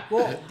I mean?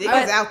 Well, dick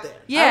But- is out there.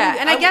 Yeah,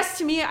 and I guess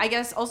to me, I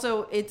guess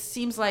also it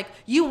seems like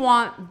you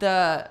want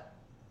the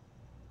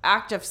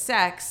act of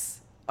sex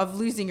of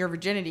losing your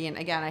virginity, and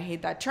again, I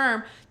hate that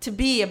term, to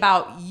be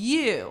about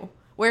you,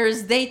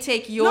 whereas they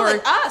take your No,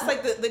 like us,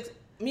 like the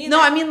me and no,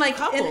 that I mean like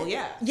couple,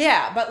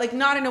 yeah, but like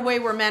not in a way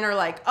where men are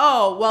like,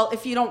 oh, well,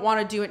 if you don't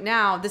want to do it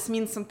now, this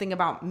means something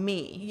about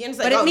me. Yeah, it's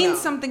but like, it oh, means no.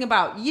 something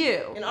about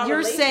you. In our You're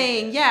relationship.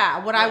 saying,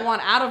 yeah, what I Yeah.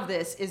 want out of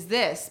this is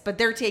this, but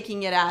they're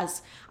taking it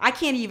as I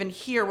can't even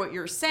hear what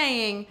you're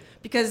saying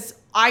because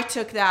I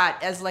took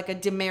that as like a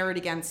demerit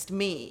against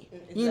me.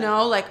 Exactly. You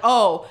know, like,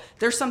 oh,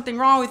 there's something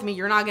wrong with me.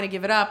 You're not going to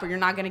give it up, or you're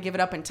not going to give it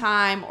up in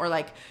time, or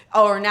like,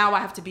 oh, or now I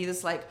have to be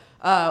this like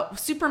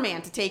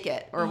Superman to take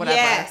it or whatever.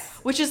 Yes.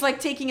 Which is like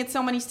taking it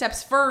so many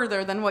steps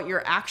further than what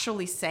you're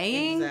actually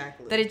saying.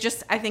 Exactly. That it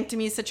just, I think to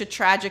me, is such a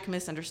tragic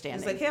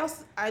misunderstanding. It's like, hey,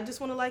 I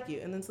just want to like you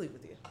and then sleep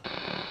with you.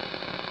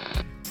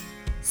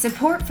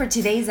 Support for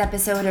today's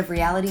episode of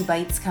Reality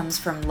Bites comes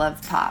from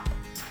Lovepop.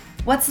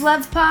 What's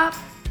Lovepop?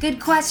 Good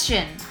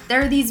question.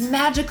 There are these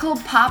magical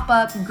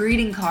pop-up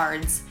greeting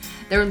cards.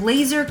 They're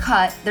laser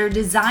cut, they're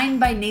designed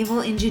by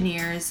naval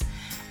engineers,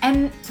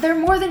 and they're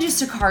more than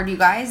just a card, you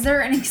guys.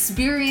 They're an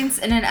experience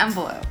in an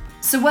envelope.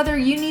 So whether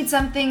you need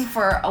something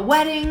for a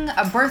wedding,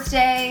 a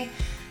birthday,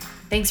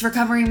 thanks for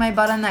covering my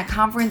butt on that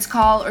conference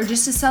call, or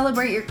just to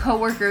celebrate your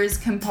coworker's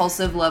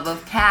compulsive love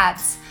of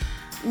cats,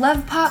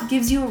 Lovepop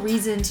gives you a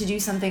reason to do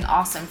something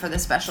awesome for the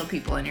special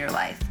people in your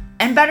life.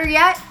 And better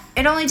yet,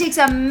 it only takes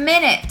a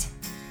minute.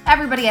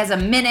 Everybody has a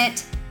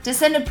minute to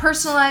send a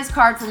personalized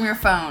card from your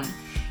phone.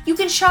 You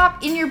can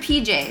shop in your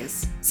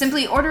PJs.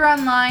 Simply order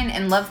online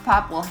and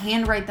Lovepop will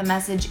handwrite the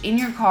message in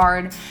your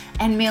card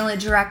and mail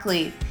it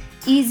directly.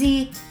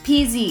 Easy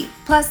peasy.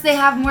 Plus they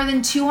have more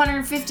than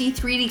 250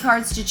 3D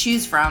cards to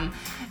choose from.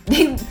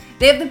 They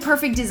have the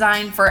perfect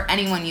design for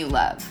anyone you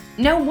love.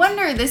 No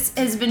wonder this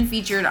has been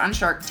featured on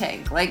Shark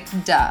Tank, like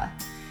duh.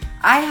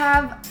 I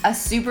have a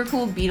super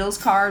cool Beatles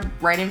card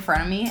right in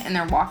front of me and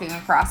they're walking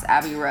across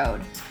Abbey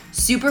Road.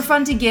 Super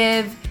fun to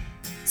give,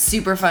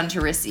 super fun to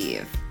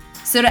receive.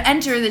 So to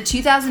enter the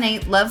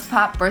 2008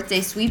 Lovepop birthday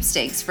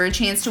sweepstakes for a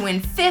chance to win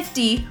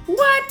 50,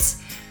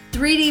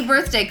 3D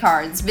birthday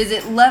cards,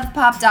 visit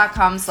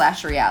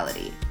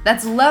lovepop.com/reality.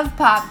 That's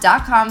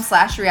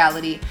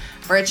lovepop.com/reality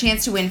for a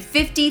chance to win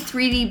 50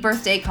 3D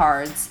birthday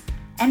cards.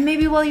 And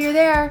maybe while you're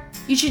there,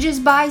 you should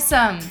just buy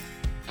some.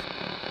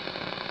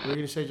 What were you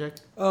gonna say, Jake?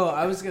 Oh,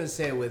 I was gonna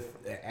say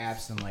with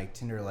apps and like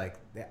Tinder, like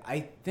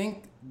I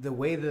think the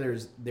way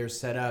that they're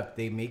set up,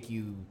 they make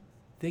you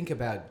think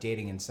about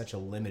dating in such a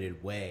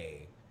limited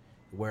way,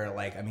 where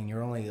like I mean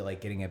you're only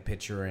like getting a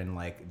picture and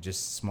like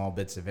just small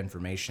bits of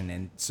information,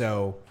 and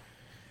so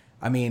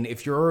I mean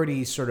if you're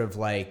already sort of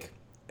like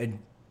you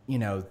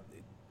know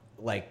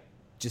like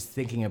just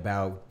thinking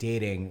about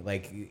dating,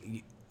 like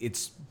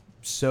it's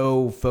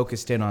so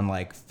focused in on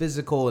like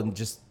physical and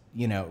just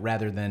you know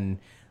rather than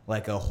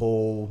like a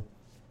whole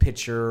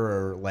picture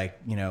or like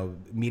you know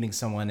meeting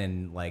someone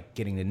and like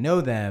getting to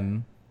know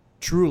them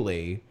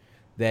truly,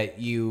 that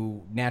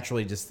you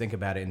naturally just think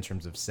about it in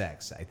terms of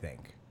sex. I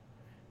think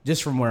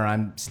just from where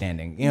I'm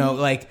standing, you know,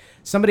 like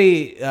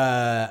somebody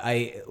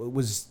I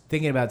was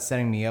thinking about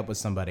setting me up with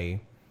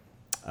somebody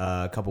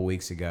a couple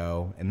weeks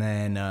ago, and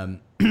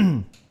then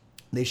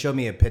they showed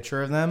me a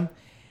picture of them.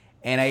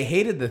 And I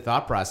hated the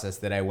thought process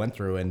that I went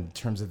through in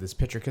terms of this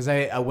picture because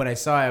when I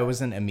saw it, I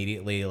wasn't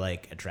immediately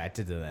like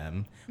attracted to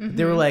them. But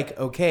they were like,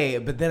 okay.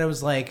 But then I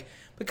was like,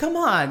 but come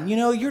on, you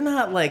know, you're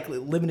not like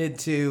limited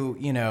to,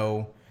 you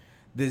know,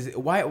 this.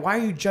 Why are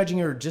you judging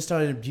her just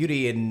on her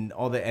beauty and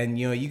all that? And,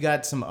 you know, you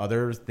got some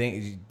other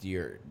things.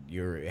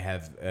 You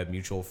have a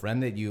mutual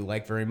friend that you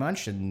like very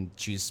much and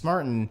she's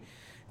smart and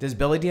does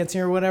belly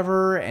dancing or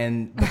whatever,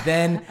 but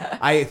then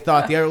I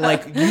thought the other,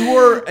 like, you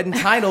were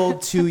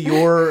entitled to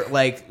your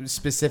like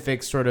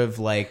specific sort of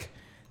like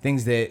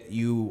things that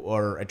you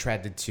are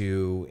attracted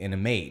to in a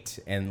mate,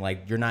 and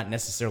like you're not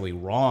necessarily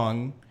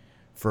wrong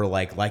for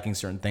like liking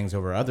certain things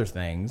over other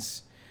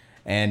things,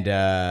 and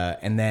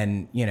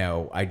then you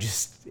know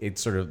it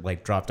sort of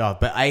like dropped off.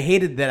 But I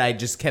hated that I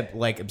just kept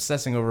like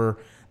obsessing over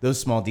those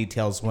small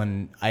details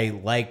when I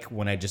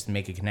just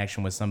make a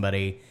connection with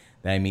somebody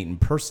that I meet in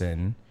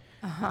person.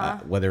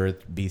 Whether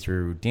it be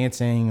through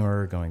dancing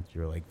or going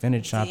through like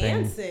vintage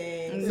shopping.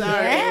 Dancing.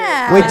 Sorry.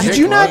 Yeah. Wait, did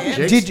you not?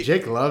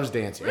 Jake loves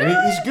dancing, and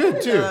he's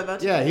good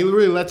too. Yeah, he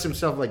really lets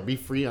himself like be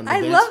free on the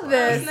dance love floor.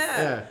 this.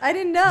 Yeah. I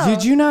didn't know.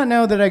 Did you not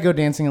know that I go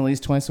dancing at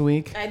least twice a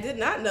week? I did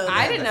not know that.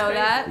 I didn't know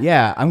that.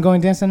 Yeah, I'm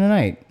going dancing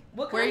tonight.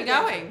 Where are you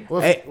going?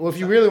 Well, if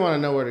you really want to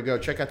know where to go,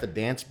 check out the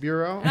Dance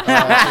Bureau. Which is his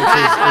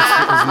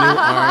new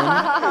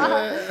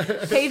arm.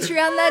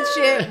 Patreon that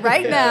shit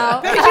right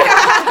now.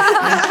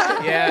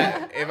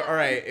 Yeah. If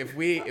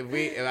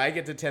I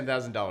get to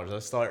 $10,000,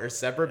 I'll start a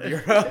separate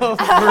bureau for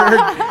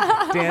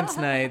dance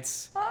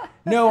nights.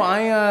 No,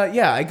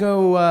 I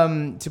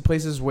go to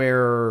places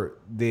where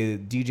the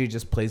DJ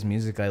just plays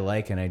music I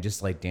like, and I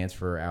just like dance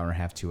for an hour and a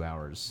half, 2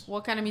 hours.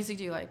 What kind of music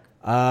do you like?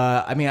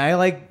 I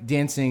like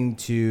dancing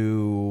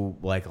to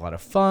like a lot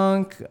of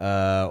funk,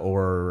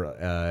 or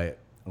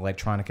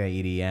electronica,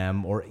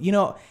 EDM, or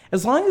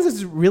as long as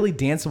it's really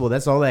danceable,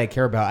 that's all that I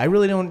care about. I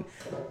really don't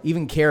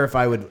even care if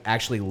I would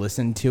actually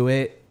listen to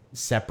it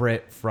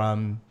separate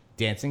from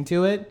dancing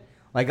to it.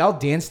 Like, I'll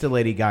dance to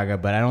Lady Gaga,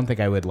 but I don't think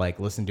I would like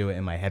listen to it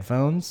in my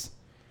headphones.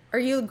 Are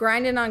you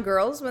grinding on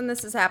girls when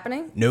this is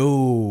happening?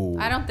 No,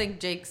 I don't think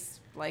Jake's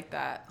like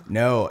that.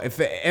 No, if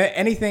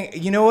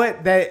anything, you know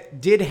what?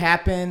 That did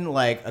happen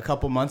like a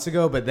couple months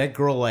ago, but that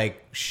girl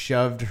like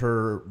shoved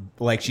her,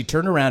 like she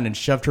turned around and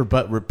shoved her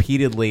butt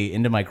repeatedly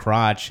into my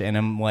crotch, and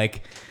I'm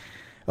like,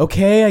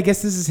 okay, I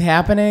guess this is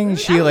happening.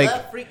 She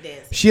love freak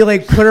dancing. She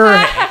like put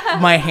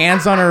my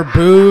hands on her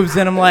boobs,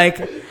 and I'm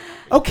like,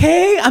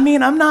 okay, I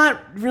mean, I'm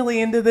not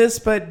really into this,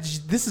 but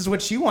this is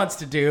what she wants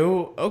to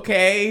do.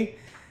 Okay.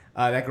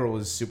 That girl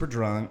was super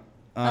drunk.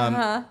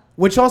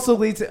 Which also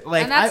leads to,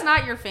 like, and that's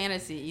not your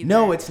fantasy either.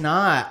 No, it's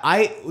not.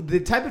 The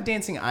type of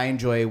dancing I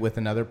enjoy with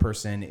another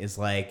person is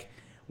like,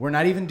 we're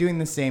not even doing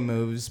the same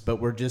moves, but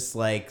we're just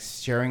like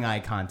sharing eye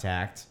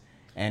contact,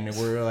 and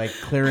we're like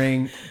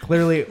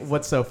clearly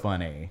what's so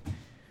funny.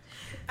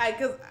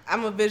 Because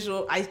I'm a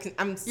visual.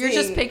 I'm seeing.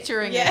 You're just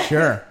picturing it.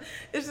 Sure.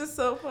 It's just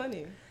so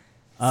funny.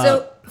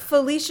 So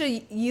Felicia,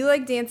 you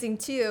like dancing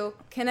too.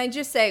 Can I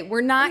just say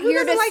we're not Who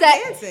here to doesn't like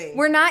set dancing?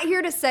 we're not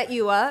here to set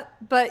you up,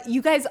 but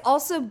you guys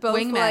also both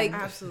Wingmen. like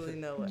Absolutely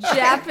no way.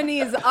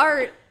 Japanese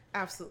art,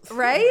 Absolutely.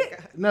 right? Oh my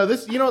God. No,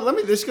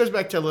 this goes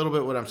back to a little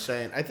bit what I'm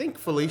saying. I think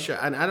Felicia,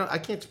 and I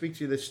can't speak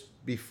to this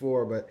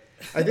before, but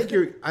I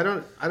think I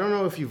don't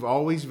know if you've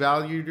always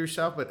valued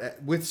yourself, but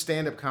with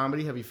stand-up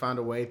comedy, have you found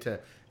a way to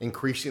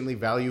increasingly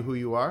value who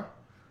you are?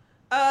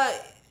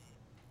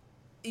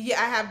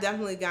 Yeah, I have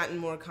definitely gotten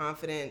more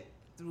confident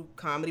through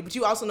comedy. But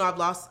you also know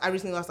I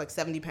recently lost like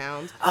 70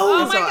 pounds.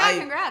 Oh And my so God,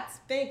 congrats.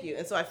 Thank you.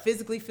 And so I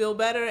physically feel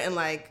better, and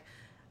like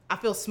I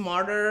feel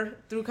smarter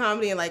through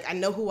comedy, and like I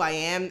know who I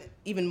am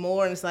even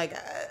more, and it's like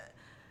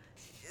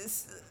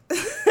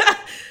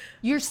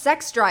Your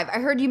sex drive. I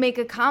heard you make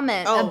a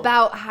comment Oh.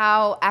 about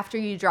how after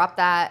you dropped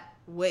that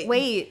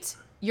weight,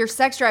 your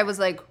sex drive was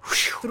like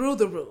through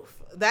the roof.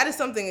 That is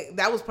something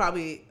that was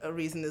probably a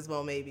reason as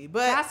well, maybe.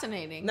 But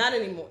Fascinating. Not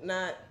anymore.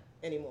 Not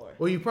anymore.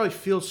 Well, you probably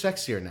feel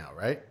sexier now,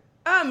 right?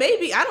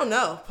 Maybe. I don't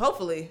know.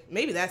 Hopefully.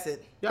 Maybe that's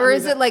it. Yeah, or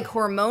is it like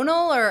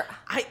hormonal or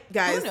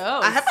Guys, Who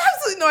knows? I have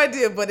absolutely no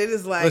idea, but it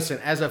is like. Listen,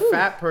 as a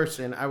fat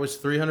person, I was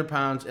 300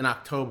 pounds in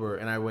October,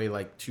 and I weigh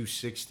like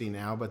 260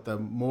 now. But the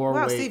more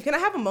Wow, weight, Steve, can I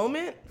have a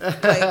moment?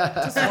 Like,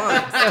 just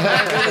once.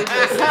 Really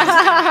just.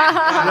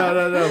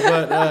 no.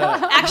 But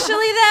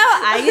Actually, though,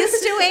 I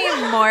used to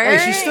weigh more. hey,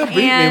 she still beat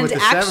me with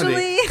the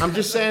actually, 70. I'm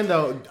just saying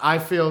though, I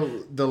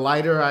feel the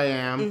lighter I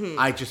am,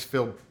 I just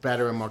feel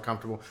better and more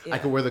comfortable. Yeah. I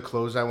can wear the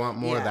clothes I want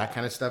more. Yeah. That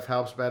kind of stuff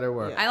helps better.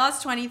 Where I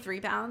lost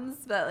 23 pounds,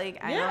 but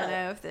like I Yeah. don't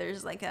know if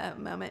there's like a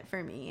moment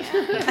for me.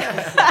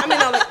 I mean,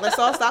 no, let's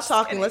all stop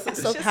talking.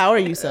 How are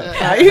you, sir?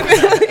 How are you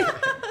feeling?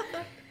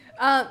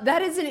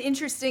 that is an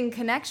interesting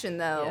connection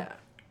though.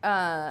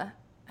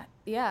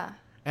 Yeah.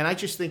 And I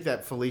just think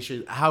that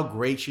Felicia, how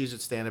great she is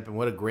at stand-up and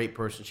what a great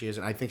person she is.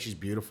 And I think she's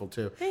beautiful,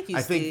 too. Thank you,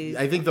 I think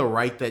Steve. the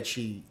right that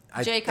she...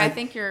 Jake, I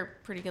think you're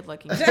pretty good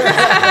looking.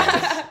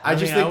 I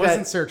just think wasn't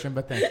that searching,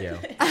 but thank you.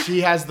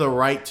 she has the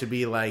right to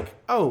be like,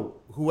 oh,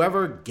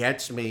 whoever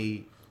gets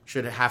me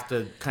should have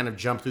to kind of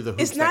jump through the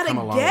hoops It's not that come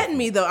a along get with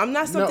me, though. I'm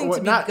not something what-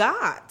 to be not-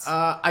 got.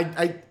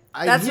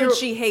 I That's hear- what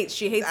she hates.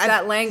 She hates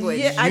that language.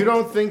 yeah, You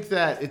don't think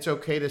that it's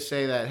okay to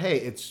say that, hey,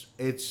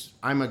 it's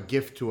I'm a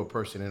gift to a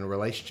person in a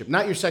relationship.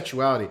 Not your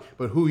sexuality,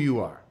 but who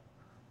you are.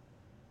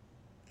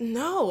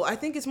 No, I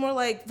think it's more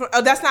like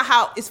that's not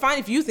how. It's fine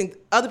if you think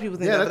other people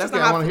think Yeah, that, but that's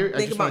that's okay. I not how wanna I hear- I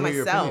think just about wanna hear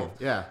your myself. opinion.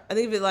 Yeah. I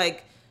think of it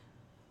like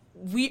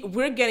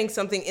we're getting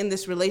something in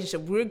this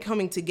relationship. We're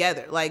coming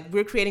together. Like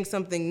we're creating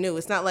something new.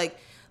 It's not like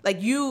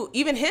you,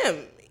 even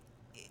him.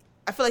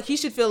 I feel like he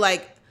should feel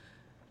like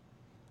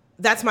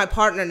that's my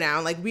partner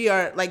now. Like we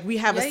have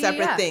a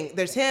separate thing.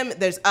 There's him,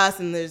 there's us,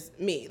 and there's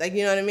me. Like,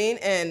 you know what I mean?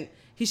 And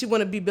he should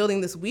want to be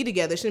building this we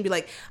together. It shouldn't be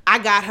like, I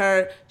got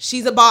her,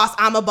 she's a boss,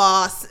 I'm a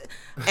boss,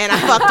 and I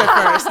fucked her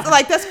first.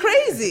 Like, that's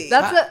crazy.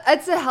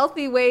 That's a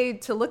healthy way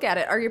to look at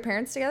it. Are your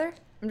parents together?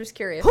 I'm just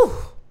curious.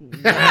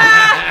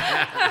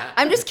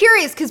 I'm just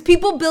curious because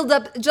people build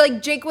up,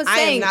 like Jake was I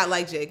saying. am not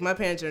like Jake. My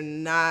parents are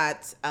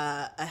not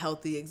a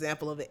healthy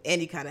example of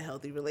any kind of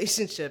healthy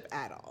relationship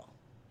at all.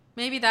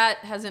 Maybe that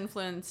has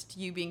influenced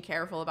you being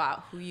careful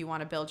about who you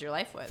want to build your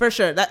life with. For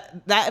sure.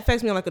 That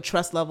affects me on like a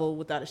trust level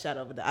without a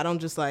shadow of a doubt. I don't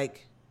just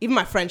like, even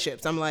my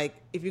friendships, I'm like,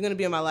 if you're going to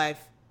be in my life,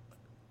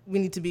 we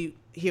need to be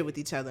here with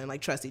each other and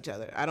like trust each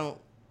other. I don't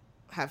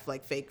have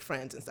like fake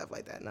friends and stuff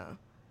like that. No.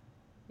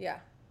 Yeah.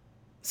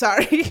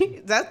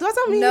 Sorry. That's what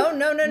I mean. No.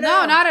 No,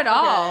 not at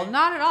all. Okay.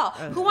 Not at all.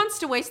 Who wants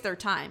to waste their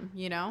time,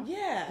 you know?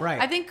 Yeah.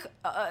 Right. I think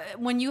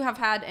when you have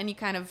had any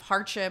kind of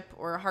hardship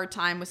or a hard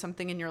time with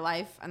something in your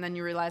life, and then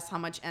you realize how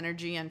much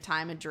energy and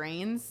time it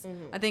drains,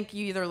 I think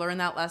you either learn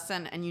that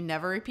lesson and you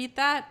never repeat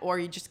that, or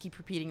you just keep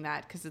repeating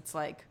that because it's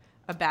like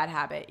a bad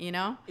habit, you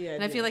know? Yeah,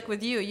 and I feel like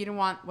with you didn't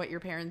want what your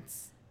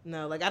parents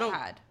No, like I don't.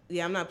 had.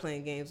 Yeah, I'm not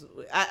playing games.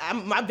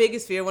 I'm my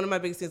biggest fear. One of my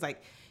biggest things,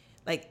 like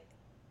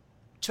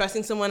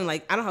trusting someone.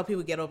 Like I don't know how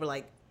people get over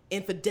like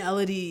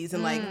infidelities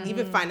and like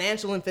even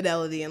financial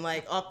infidelity and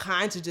like all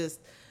kinds of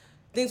just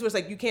things where it's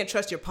like you can't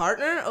trust your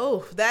partner.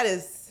 Oh, that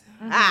is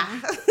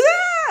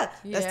that's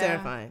Yeah.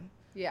 terrifying.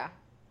 Yeah.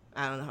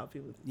 I don't know how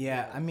people.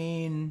 Yeah, I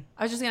mean,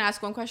 I was just going to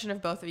ask one question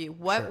of both of you.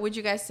 What Sure. would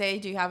you guys say?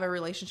 Do you have a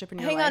relationship in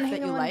your Hang life on, that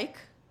hang you on. like?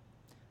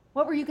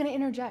 What were you going to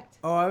interject?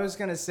 oh, I was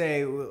gonna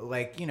say,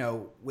 like, you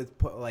know, with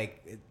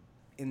like,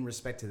 in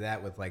respect to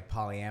that, with like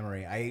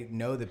polyamory, I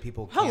know that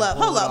people. Can't Hold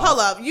pull it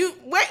off. up. You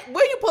where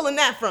you pulling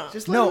that from?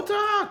 Just No. let him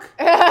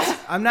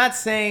talk. I'm not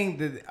saying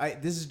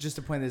that. This is just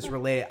a point that's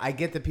related. I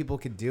get that people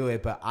could do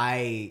it, but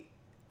I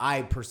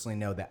personally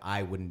know that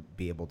I wouldn't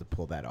be able to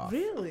pull that off.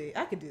 Really,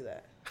 I could do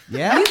that.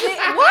 Yeah.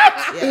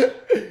 What? Yeah.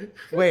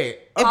 Wait.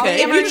 Okay.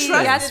 If you Polyamory, trusted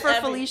yes for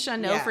every- Felicia,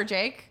 no Yeah. for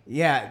Jake.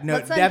 Yeah. No.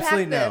 Let's unpack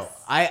Definitely no. this.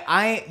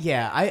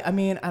 I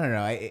mean, I don't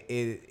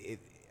know.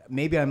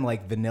 Maybe I'm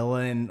like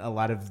vanilla in a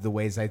lot of the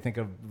ways I think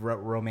of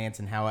romance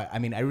and how I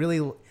mean, I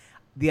really,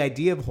 the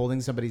idea of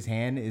holding somebody's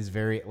hand is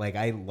very like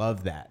I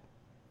love that.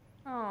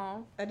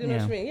 Oh. I do know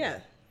what you mean. Yeah.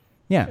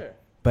 Yeah. Sure.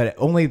 But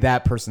only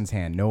that person's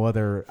hand, no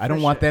other. I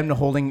don't want sure. them to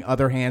holding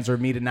other hands or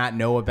me to not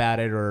know about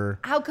it or.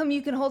 How come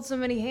you can hold so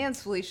many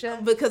hands, Felicia?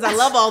 Because I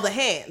love all the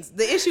hands.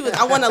 The issue is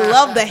I want to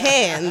love the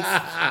hands,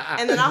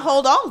 and then I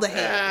hold all the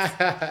hands.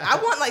 I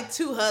want like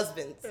 2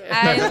 husbands.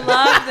 I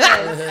love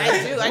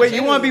this. I do. Wait,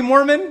 you want to be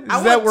Mormon?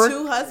 Does I that want work?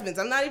 2 husbands.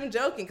 I'm not even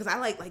joking because I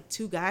like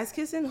 2 guys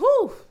kissing.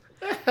 Whoo.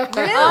 Oh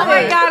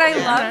my God, I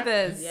love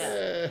this.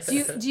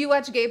 Yeah. Do you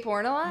watch gay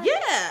porn a lot? Yeah.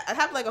 I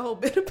have like a whole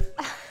bit of.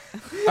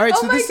 All right,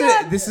 Oh so my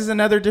God. this is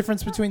another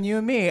difference between you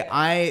and me.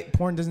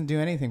 Porn doesn't do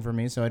anything for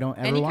me, so I don't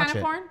ever Any watch kind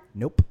of it. porn?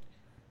 Nope.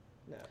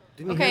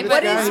 Didn't you Okay, hear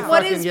but this guy? He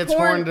What fucking is gets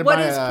porn? horned What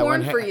by, is porn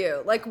one for ha-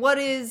 you? Like, what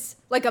is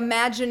like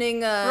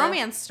imagining a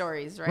Romance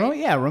stories, right? Oh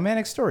yeah,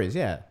 romantic stories.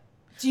 Yeah.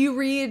 Do you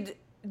read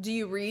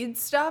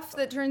stuff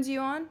that turns you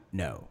on?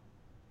 No.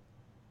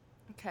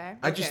 Okay.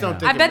 I just Okay. don't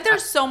think. I bet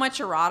there's so much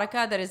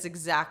erotica that is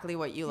exactly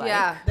what you like.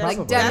 Yeah, like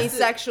Probably.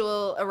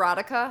 demisexual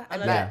erotica. I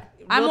like bet.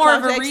 I'm Real more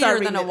of talk, a Jake, start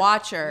reader than a reading it.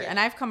 watcher, Yeah. and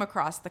I've come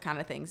across the kind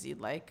of things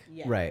you'd like.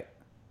 Yeah. Right.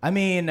 I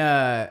mean,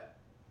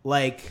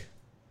 like,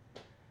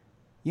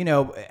 you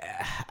know,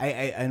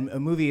 a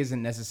movie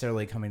isn't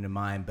necessarily coming to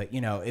mind, but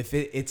you know, if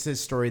it's a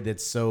story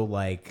that's so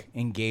like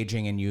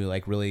engaging and you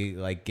like really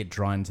like get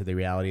drawn to the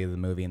reality of the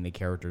movie and the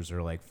characters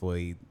are like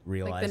fully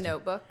realized. Like the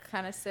Notebook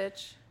kind of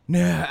stitch.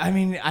 No, I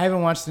mean, I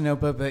haven't watched The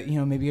Notebook, but you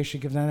know, maybe I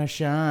should give that a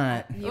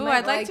shot. You Ooh, might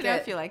I'd like to know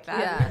it. if you like that.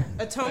 Yeah.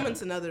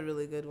 Atonement's another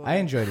really good one. I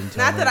enjoyed Atonement.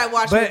 Not that I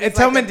watched but movies like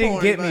Atonement that didn't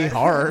porn, get me but-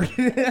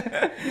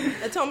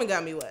 hard. Atonement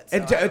got me wet.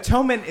 So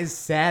Atonement is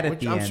sad at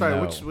the I'm end. sorry.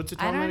 though. What's the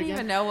I don't tournament even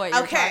again? know what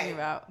you're okay. talking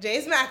about.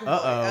 James McAvoy.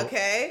 Uh-oh.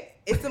 Okay.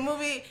 It's a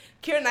movie.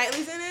 Keira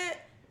Knightley's in it.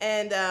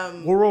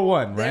 And World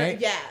War One, they're- right?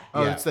 Yeah.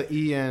 Oh, Yeah. it's the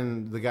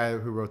Ian, the guy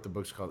who wrote the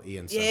books called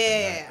Ian something.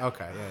 Yeah. Right?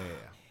 Okay. Yeah.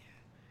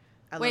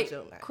 I Wait,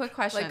 love Joe Mac. quick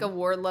question. Like a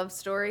war love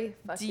story.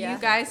 Fuck Do yeah.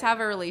 you guys have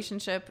a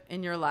relationship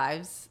in your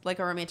lives, like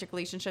a romantic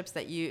relationships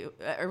that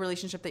a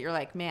relationship that you're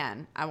like,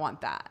 man, I want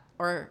that,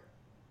 or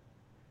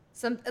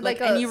Some like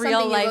a- any something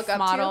real you life look up to?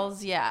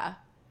 models? Yeah.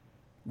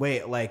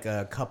 Wait, like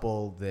a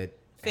couple that.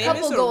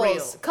 Famous Couple or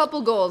goals. real?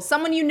 Couple goals.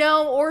 Someone you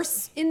know or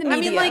in the media. I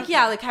mean, like,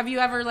 yeah, like, have you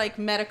ever like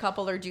met a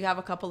couple, or do you have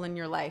a couple in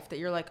your life that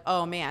you're like,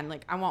 oh man,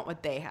 like I want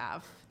what they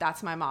have.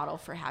 That's my model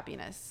for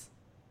happiness.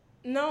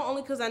 No,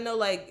 only because I know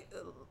like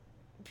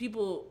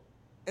people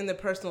in their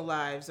personal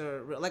lives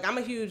are like I'm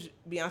a huge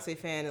Beyonce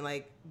fan and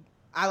like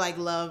I like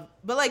love,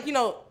 but like you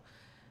know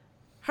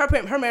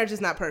her marriage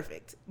is not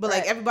perfect, but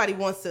like Right. everybody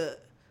wants to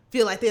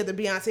feel like they're the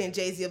Beyonce and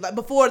Jay-Z of like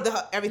before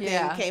everything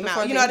came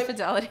before out. You the know what I mean?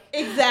 infidelity.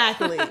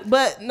 Exactly,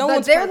 but no but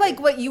one's they're perfect. like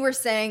what you were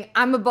saying.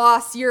 I'm a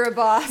boss. You're a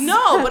boss.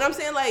 No, but I'm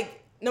saying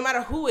like no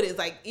matter who it is,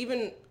 like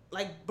even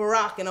like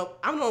Barack and I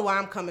don't know why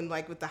I'm coming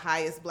like with the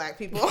highest black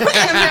people. Okay,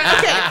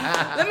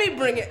 let me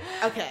bring it.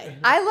 Okay.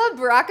 I love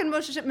Barack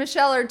and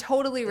Michelle are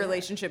totally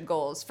relationship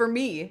goals for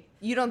me.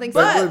 You don't think so?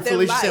 But But their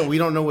Felicia said life. we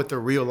don't know what their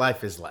real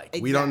life is like.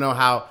 We don't Exactly. know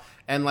how.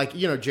 And like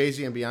you know,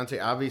 Jay-Z and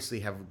Beyonce obviously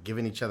have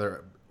given each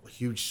other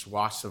huge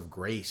swaths of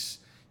grace.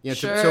 You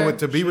know,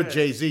 to be with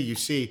Jay-Z, you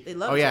see,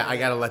 love oh yeah, each other. I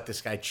got to let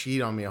this guy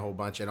cheat on me a whole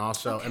bunch, and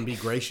also and be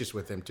gracious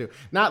with him too.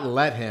 Not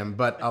let him,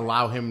 but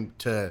allow him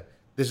to.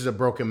 This is a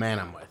broken man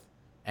I'm with,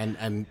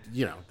 and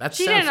you know that's.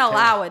 She didn't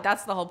allow it.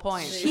 That's the whole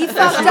point. he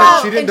fucked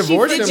up. she didn't and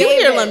divorce she him. Did you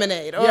hear forgave it.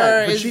 Lemonade? Or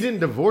Yeah, but is- she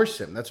didn't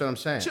divorce him. That's what I'm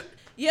saying.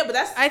 Yeah, but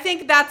that's I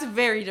think that's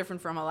very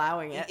different from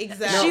allowing it.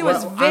 Exactly. She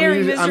was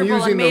very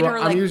miserable and made her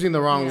like. I'm using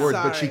the wrong word,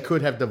 but she Sorry.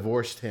 could have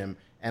divorced him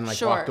and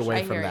like walked away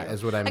I from hear that. you.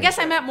 Is what I mean. I guess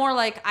I meant more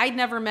like I'd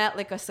never met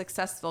like a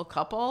successful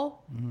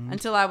couple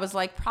until I was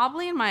like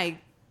probably in my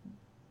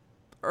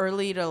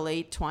early to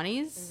late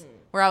 20s,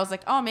 where I was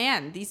like, oh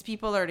man, these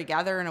people are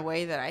together in a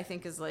way that I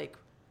think is like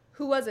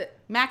Who was it?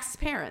 Max's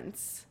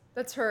parents,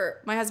 That's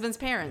her. my husband's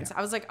parents.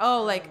 I was like,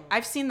 oh, like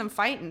I've seen them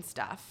fight and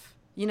stuff.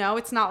 You know,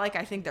 it's not like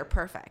I think they're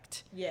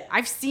perfect. Yeah.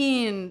 I've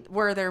seen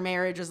where their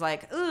marriage is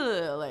like,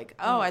 ugh, like,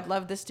 oh, I'd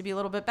love this to be a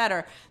little bit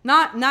better.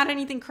 Not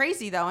anything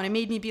crazy though. And it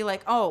made me be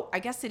like, oh, I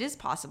guess it is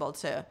possible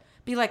to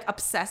be like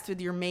obsessed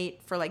with your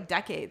mate for like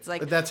decades.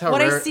 Like But that's how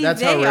what rare- I see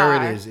that's how they rare it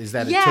are. is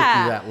that it took you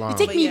that long. It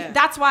took But me. yeah.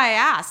 That's why I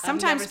asked. I've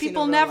Sometimes never seen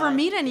people a real never life.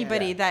 meet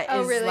anybody Yeah. that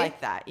Oh, is really? like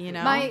that. You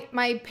know,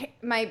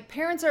 My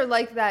parents are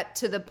like that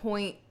to the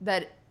point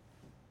that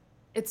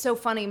it's so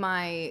funny.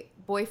 My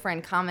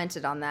boyfriend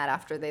commented on that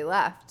after they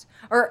left,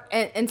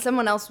 and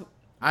someone else.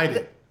 I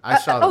did. I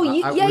saw that. oh, We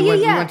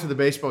yeah. went to the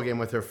baseball game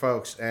with her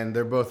folks, and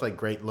they're both like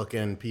great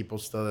looking people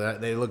still.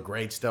 They look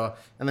great still,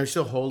 and they're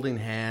still holding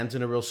hands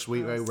in a real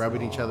sweet way,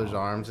 rubbing each other's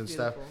arms and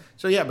stuff.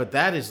 So yeah, but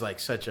that is like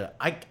such a.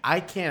 I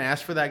can't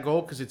ask for that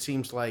goal because it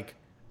seems like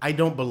I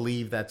don't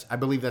believe that's. I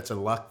believe that's a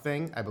luck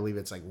thing. I believe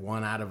it's like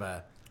one out of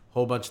a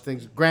whole bunch of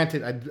things.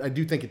 Granted, I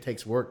do think it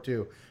takes work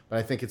too, but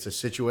I think it's a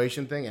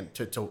situation thing, and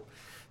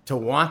to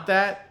want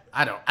that.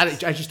 I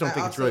just don't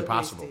think it's also really agree,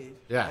 possible. Steve.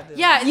 Yeah.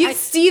 yeah.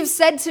 Steve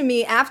said to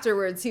me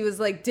afterwards, he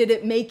was like, "Did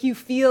it make you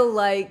feel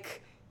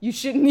like you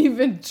shouldn't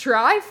even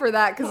try for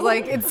that? Because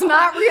like it's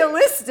not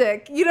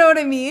realistic." You know what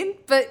I mean?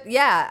 But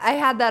yeah, I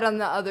had that on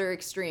the other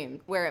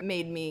extreme where it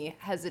made me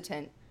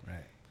hesitant. Right.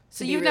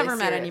 So be you've really never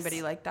met serious.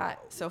 anybody like that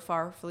so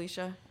far,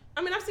 Felicia?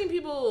 I mean, I've seen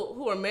people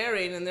who are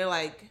married and they're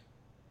like,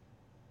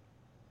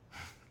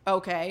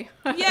 Okay.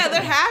 yeah,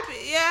 they're happy,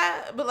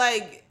 yeah, but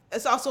like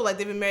it's also like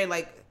they've been married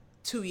like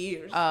 2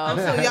 years. Oh. I'm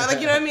so young, like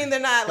you know what I mean? They're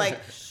not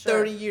like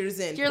 30 years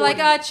in. You're 40.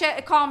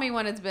 like, call me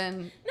when it's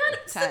been No,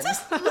 10. it's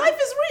just, life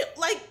is real.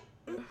 Like,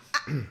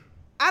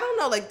 I don't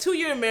know. Like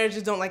 2-year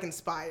marriages don't like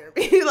inspire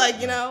me.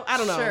 Like, you know, I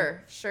don't know.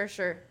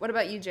 Sure. What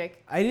about you,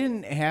 Jake? I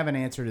didn't have an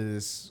answer to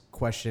this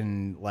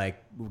question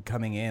like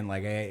coming in.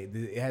 Like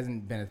it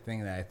hasn't been a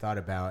thing that I thought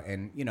about,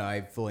 and you know,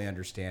 I fully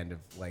understand of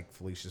like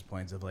Felicia's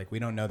points of like we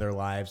don't know their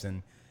lives,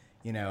 and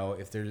you know,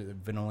 if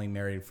they've been only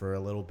married for a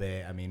little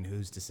bit, I mean,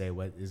 who's to say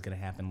what is going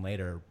to happen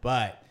later?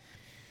 But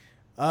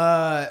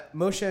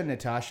Moshe and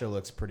Natasha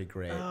looks pretty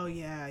great. Oh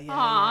yeah.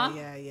 Aw.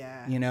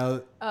 You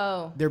know,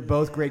 Oh, they're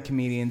both great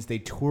comedians. They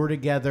tour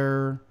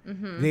together.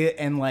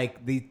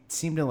 They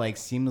seem to like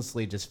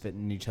seamlessly just fit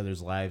in each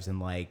other's lives, and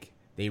like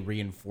they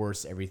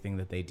reinforce everything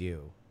that they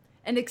do.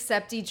 and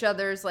accept each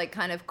other's like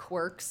kind of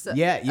quirks.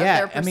 Yeah. Of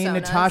their I mean, personas.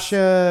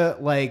 Natasha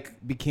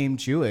like became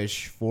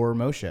Jewish for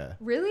Moshe.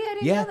 Really, I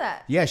didn't Yeah. know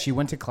that. Yeah, she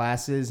went to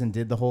classes and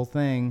did the whole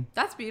thing.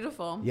 That's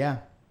beautiful. Yeah.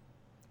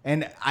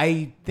 And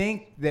I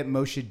think that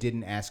Moshe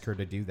didn't ask her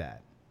to do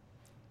that.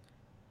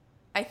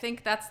 I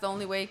think that's the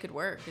only way it could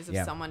work is if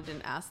Yeah. someone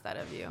didn't ask that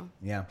of you.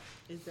 Yeah.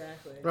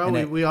 Exactly. Well,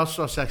 we all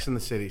saw Sex in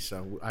the City,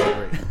 so I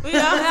agree.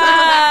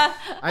 Yeah.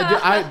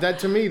 That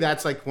to me,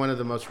 that's like one of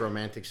the most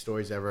romantic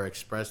stories ever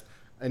expressed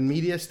in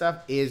media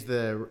stuff. Is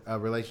the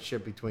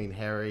relationship between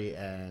Harry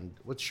and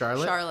what's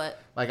Charlotte? Charlotte.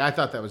 Like I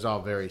thought that was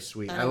all very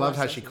sweet. I I don't love watch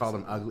how Sex she and the called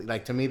him ugly.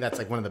 Like to me, that's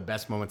like one of the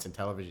best moments in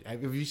television.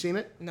 Have you seen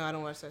it? No, I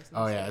don't watch Sex.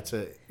 Oh yeah, it's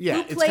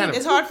it's played- kind of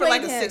It's hard for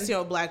like a played him?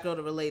 6-year-old black girl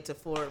to relate to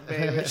 4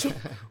 very rich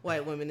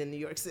white women in New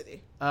York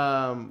City.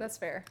 That's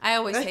fair. I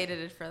always hated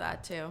it for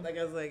that too. Like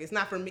I was like, it's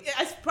not for me.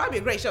 It's probably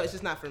a great show. It's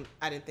just not for.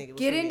 I didn't think it was.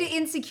 Get for into me.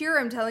 Insecure.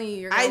 I'm telling you,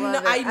 you're gonna I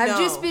love know- it. I I've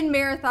just know. been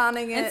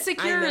marathoning it.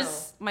 Insecure I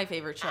is my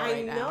favorite show I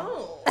right now.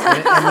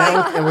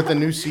 know. and with the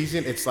new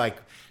season, it's like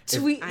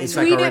Tweet, it's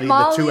tweet like it, already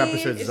Molly. the 2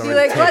 episodes is Be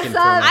already like, what's taken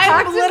up? from it.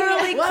 I'm Talk to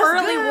literally me. What's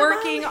currently good,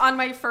 working on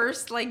my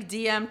first like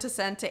DM to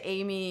send to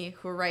Amy,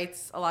 who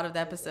writes a lot of the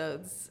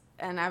episodes.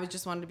 And I was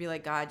just wanted to be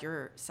like, God,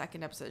 your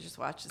second episode I just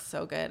watched is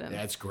so good. And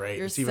Yeah, it's great.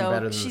 You're It's even better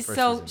than the she's first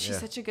so season, she's yeah.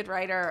 such a good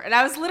writer. And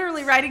I was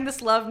literally writing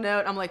this love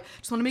note. I'm like,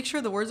 just want to make sure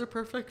the words are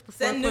perfect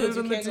before Send I put nudes. it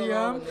You in the can't go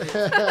wrong DM. with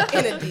nudes.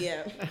 In a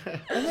DM.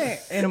 I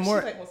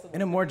think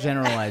in a more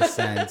generalized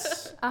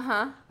sense,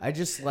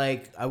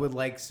 I would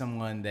like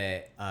someone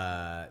that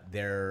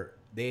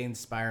they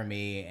inspire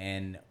me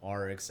and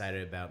are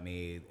excited about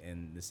me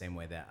in the same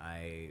way that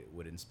I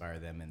would inspire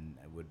them and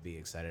I would be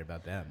excited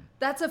about them.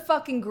 That's a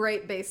fucking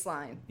great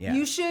baseline. Yeah.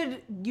 You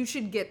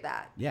should get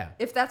that. Yeah.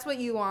 If that's what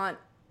you want,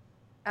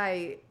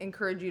 I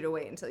encourage you to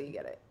wait until you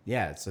get it.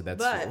 Yeah, so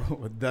that's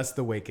But- thus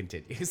the way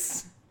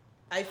continues.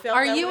 I felt.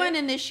 Are that you way. an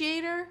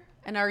initiator?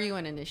 And are you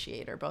an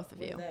initiator, both of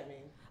What you? does that mean?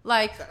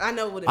 Like, I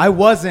know what it I means.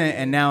 wasn't,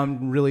 and now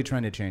I'm really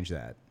trying to change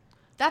that.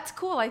 that's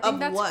cool. I think Of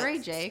that's what,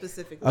 great, Jake.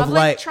 specifically? Of Of like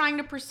like- trying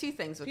to pursue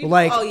things with People- you.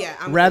 Like, Oh, yeah,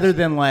 I'm rather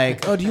than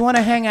like, oh, do you want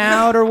to hang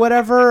out or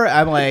whatever?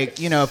 I'm like,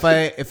 you know, if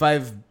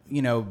I've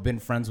been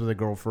friends with a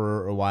girl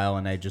for a while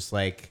and I just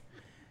like,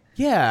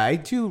 yeah, I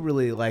do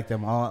really like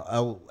them.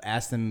 I'll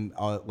ask them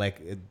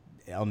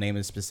I'll name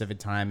a specific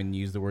time and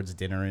use the words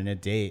dinner and a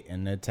date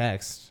in a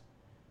text.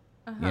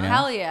 You know?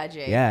 Hell yeah,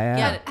 Jake. Yeah.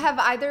 Get it. Have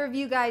either of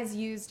you guys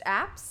used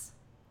apps?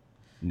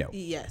 No.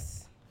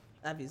 Yes,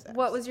 I've used that.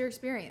 What was your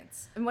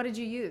experience? And what did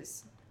you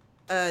use?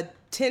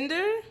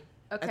 Tinder?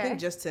 Okay. I think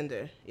just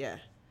Tinder. Yeah,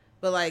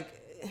 but like,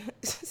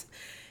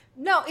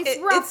 No, it's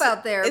rough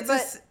out there,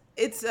 but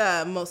it's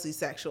mostly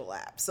sexual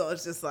app, so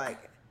it's just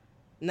like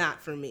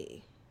not for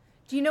me.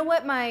 do you know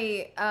what my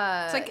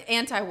It's like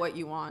anti what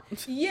you want.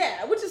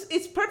 Yeah, which is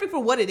it's perfect for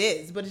what it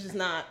is, but it's just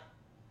not.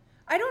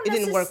 It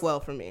didn't work well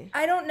for me.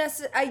 I don't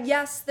necessarily.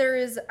 Yes, there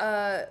is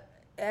a.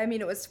 I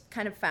mean, it was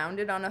kind of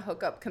founded on a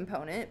hookup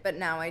component, but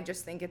now I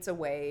just think it's a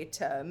way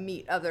to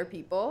meet other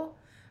people.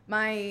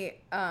 My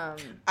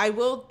I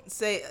will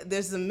say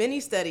there's a mini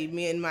study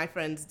me and my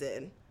friends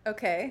did.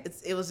 okay.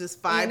 It was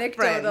just 5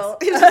 Anecdotal. friends.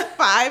 It was just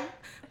 5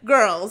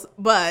 girls,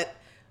 but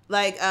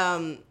like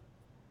I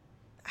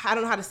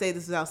don't know how to say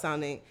this without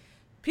sounding.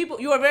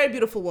 You are a very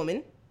beautiful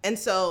woman, and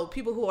so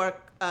people who are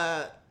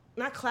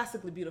not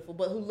classically beautiful,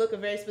 but who look a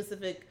very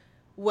specific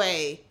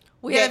way.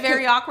 We had a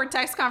very awkward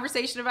text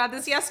conversation about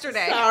this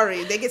yesterday.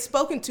 Sorry, they get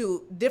spoken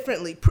to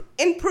differently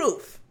in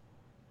proof.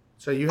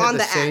 So you had On the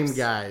the same apps.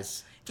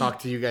 guys talk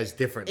to you guys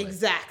differently.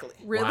 Exactly.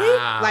 Really?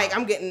 Wow. Like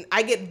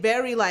I get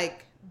very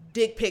like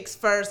dick pics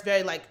first,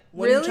 very like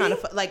what are you trying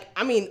to like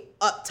I mean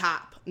up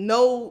top.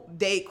 No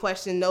date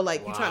question, no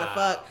like you trying to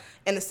fuck.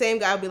 And the same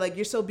guy will be like,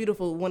 "You're so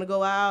beautiful. Want to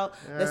go out?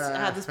 Let's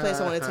have this place.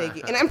 I want to take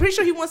you." And I'm pretty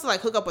sure he wants to like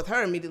hook up with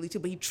her immediately too,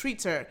 but he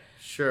treats her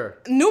Sure.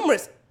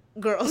 numerous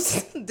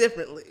girls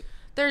differently.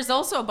 There's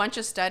also a bunch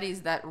of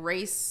studies that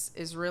race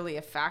is really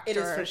a factor It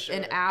is for sure.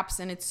 in apps,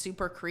 and it's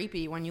super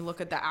creepy when you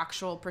look at the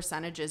actual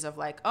percentages of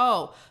like,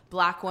 oh,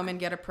 black women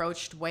get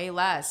approached way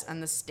less,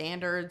 and the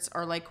standards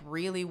are like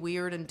really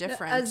weird and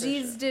different.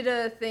 Aziz did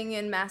a thing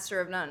in Master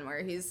of None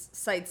where he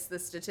cites the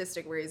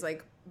statistic where he's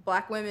like,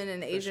 black women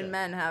and Asian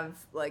men have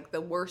like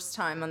the worst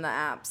time on the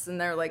apps, and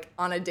they're like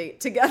on a date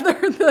together,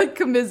 like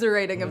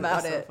commiserating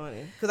about That's it. so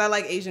funny because I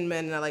like Asian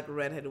men and I like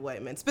redheaded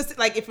white men.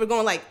 Like if we're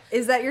going like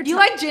Is that your? You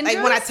like gingers?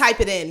 like when I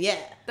type it in, yeah.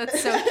 That's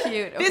so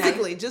cute. Okay.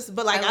 Physically, just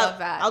but like I love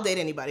that. I'll date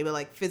anybody, but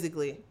like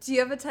physically. Do you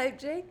have a type,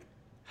 Jake?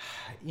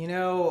 You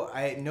know,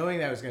 knowing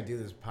that I was going to do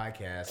this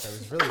podcast, I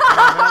was really thinking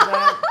about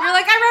that. You're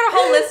like, I wrote a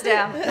whole list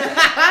down.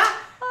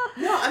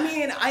 No, I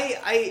mean,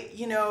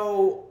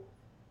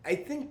 I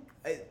think,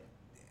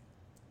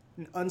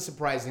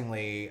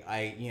 unsurprisingly,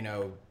 I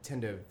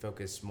tend to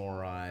focus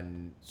more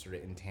on sort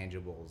of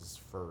intangibles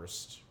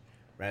first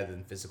rather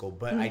than physical.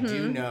 But I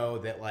do know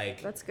that,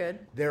 like, That's good.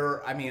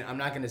 I'm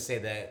not going to say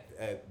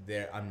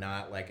that I'm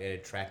not, like,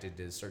 attracted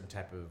to a certain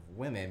type of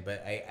women,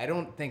 but I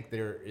don't think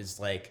there is,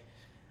 like,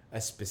 a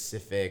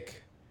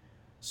specific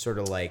sort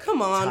of, like,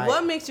 Come on, type.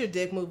 what makes your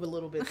dick move a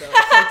little bit though?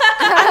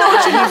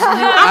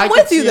 I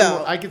with could you, see him-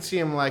 though. I could see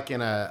him like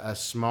in a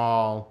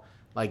small,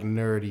 like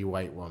nerdy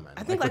white woman.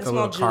 I think like with a a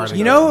small little Jewish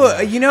cardigan.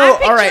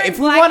 I'm all right. picturing If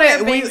we black want hair,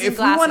 to, bangs, and if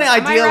we want to glasses.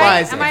 Am I right?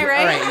 idealize, Am I right?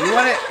 all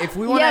right. If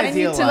we want to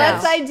idealize,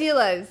 Let's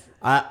idealize.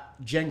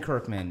 Jen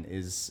Kirkman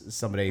is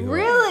somebody who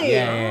Really?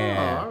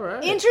 Yeah. Oh, all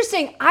right.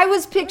 Interesting. I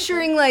was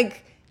picturing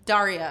like.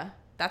 Daria.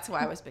 That's who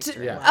I was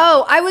picturing. Yeah.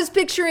 Oh, I was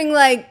picturing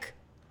like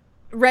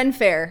Ren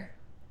Fair.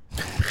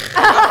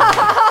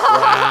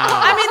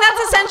 I mean,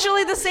 that's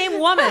essentially the same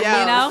woman, Yeah,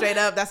 you know? straight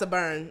up, that's a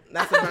burn.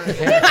 That's a burn.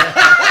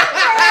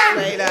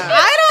 Straight up.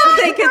 I don't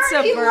think it's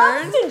a He burn.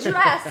 loves to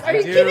dress. Are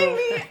you do. kidding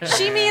me?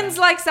 She means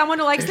like someone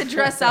who likes to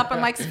dress up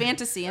and likes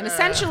fantasy. And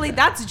essentially,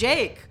 that's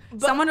Jake.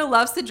 Someone who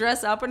loves to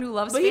dress up and who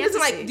loves But he fantasy.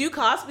 doesn't like do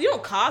cosplay. You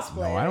don't cosplay.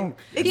 No, I don't.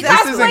 He This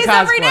cosplays isn't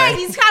every day. cosplay.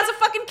 He has a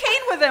fucking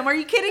cane with him. Are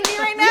you kidding me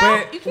right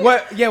now? But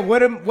what? Yeah.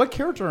 What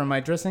character am I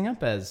dressing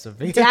up as,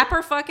 Sophia?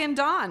 Dapper fucking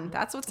Dawn.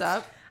 That's what's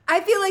up. I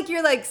feel like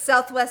you're like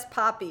Southwest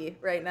Poppy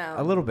right now.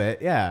 A little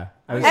bit, yeah.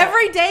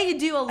 Every day you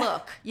do a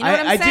look. You know what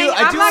I'm I do- saying?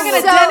 I I'm do not a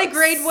going to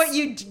look.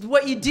 denigrate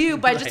what you do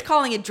by just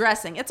calling it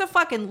dressing. It's a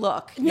fucking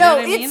look. You No, know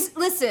what I mean? it's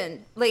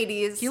listen,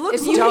 ladies. He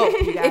looks if you, dope,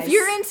 you guys. If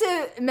you're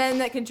into men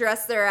that can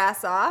dress their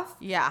ass off,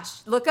 Yeah.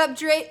 look up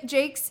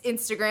Jake's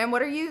Instagram.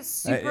 What are you?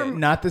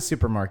 Not the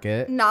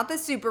supermarket. Not the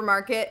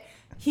supermarket.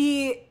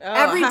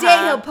 Every day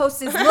he'll post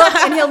his look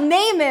and he'll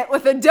name it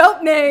with a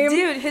dope name.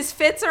 Dude, his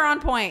fits are on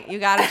point. You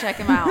got to check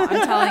him out.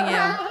 I'm telling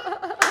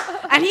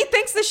you. And he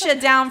thinks the shit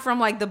down from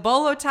like the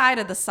bolo tie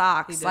to the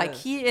socks. He Like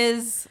does. he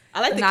is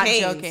I like the not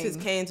canes. joking. His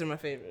canes are my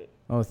favorite.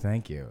 Oh,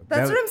 thank you.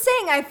 That's what I'm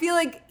saying. I feel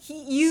like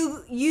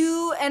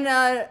you and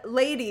a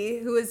lady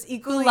who is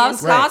equally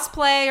Loves into-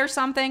 cosplay or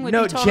something would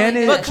No, be totally Jen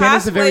is, good. But Jen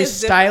is a very cosplay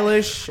is different.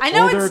 stylish, I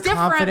know older, it's different,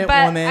 confident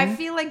but woman. I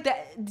feel like the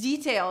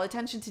detail,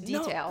 attention to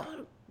detail.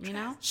 You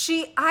know?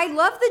 I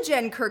love the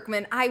Jen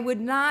Kirkman. I would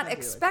not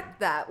expect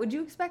that. Would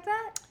you expect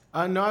that?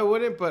 No, I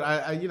wouldn't, but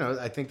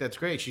I think that's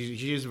great.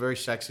 She is a very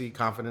sexy,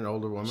 confident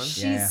older woman.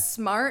 She's Yeah.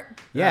 smart.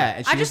 yeah,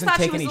 and she I just doesn't thought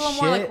she take was a any little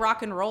shit. more like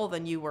rock and roll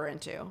than you were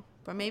into.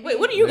 But maybe. Wait,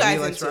 what are you Maybe he guys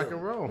likes into? rock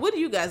and roll. What do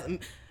you guys? People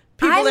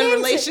I'm in into-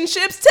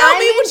 relationships? Tell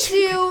me what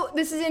you.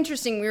 This is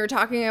interesting. We were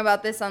talking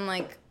about this on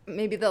like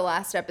maybe the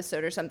last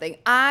episode or something.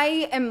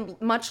 I am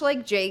much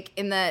like Jake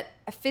in that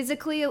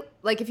physically,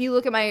 like if you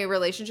look at my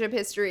relationship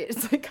history,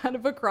 it's like kind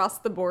of across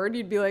the board.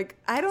 You'd be like,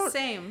 I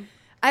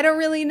don't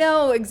really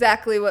know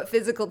exactly what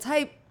physical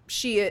type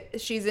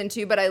she's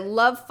into, but I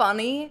love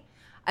funny.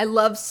 I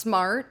love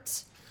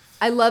smart.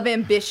 I love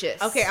ambitious.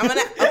 Okay,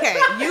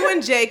 you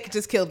and Jake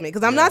just killed me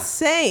because I'm not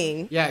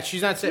saying. Yeah,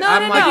 she's not saying. No,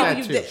 I'm no, like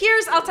no. that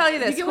too. I'll tell you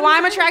this. get Who what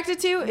I'm I'm saying? attracted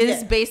to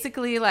is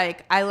basically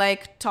like, I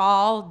like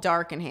tall,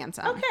 dark, and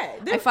handsome. Okay.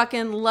 I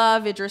fucking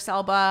love Idris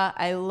Elba.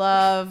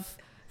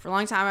 For a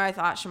long time, I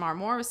thought Shamar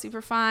Moore was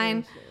super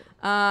fine.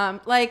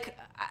 Like,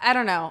 I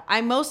don't know.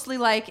 I mostly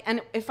like,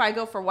 and if I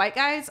go for white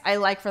guys, I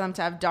like for them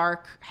to have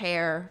dark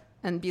hair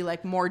and be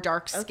like more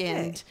dark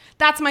skinned. Okay.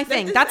 That's my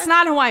thing. That's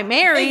not who I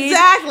married.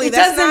 Exactly. It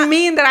That's doesn't not-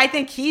 mean that I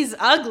think he's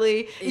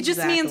ugly. It just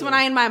means Exactly. when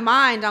I in my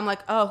mind I'm like,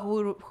 oh,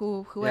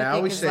 who Yeah,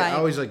 I think is like. I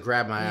always like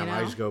grab my arm. you I know?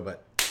 always go,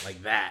 but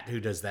like that. Who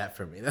does that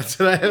for me? That's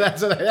what I.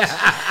 That's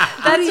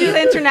your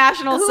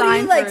international Who do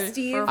sign you like, for,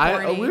 Steve? for We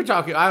horny. were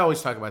talking. I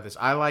always talk about this.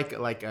 I like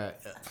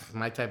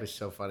my type is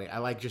so funny. I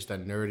like just a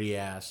nerdy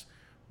ass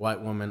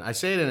white woman. I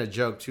say it in a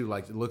joke too.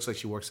 Like it looks like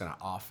she works in an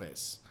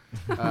office.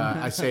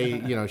 I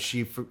say,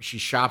 she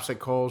shops at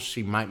Kohl's.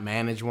 She might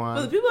manage one.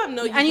 Well, the people I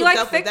know And you like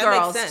hooked up thick with, that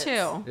girls makes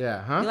sense. too.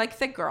 Yeah, huh? You like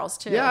thick girls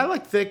too. Yeah, I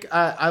like thick.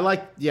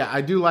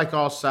 I do like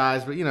all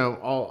size, but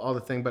all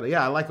the thing. But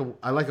yeah, I like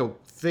a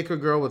thicker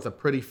girl with a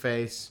pretty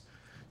face.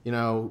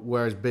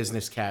 Whereas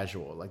business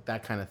casual, like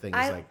that kind of thing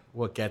is like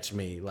what gets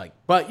me. Like,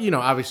 but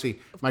obviously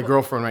my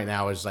girlfriend right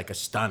now is like a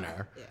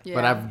stunner. Yeah.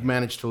 But I've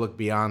managed to look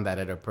beyond that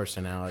at her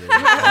personality.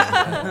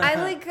 I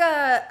like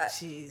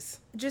Jeez.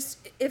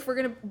 just if we're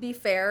gonna be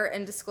fair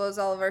and disclose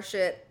all of our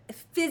shit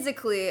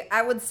physically,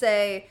 I would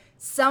say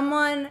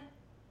someone.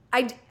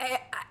 I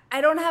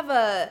don't have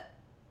a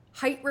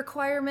height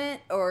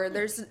requirement or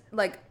there's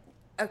like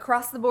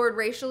across the board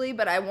racially,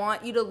 but I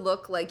want you to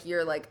look like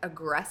you're like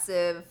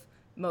aggressive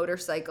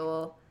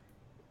motorcycle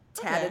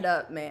tatted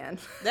up man.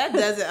 That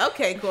does it.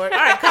 Okay, Court. All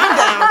right, calm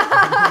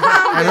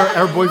down. And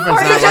her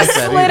boyfriend's Or not you like just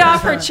that slid either.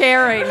 off her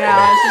chair right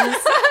now.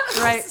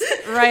 She's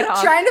just right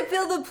off. Trying to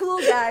fill the pool,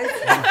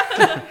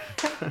 guys.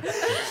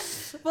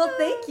 Well,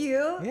 thank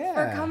you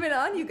for coming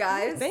on, you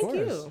guys. Thank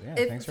you. Yeah,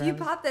 If thanks for you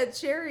having us. pop that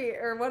cherry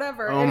or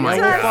whatever. Oh my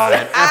anytime. god!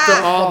 After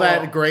all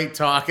that great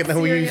talk, and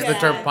then we use the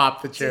term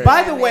 "pop the cherry."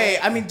 By the way,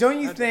 I mean,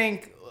 don't you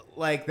think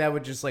like that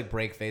would just like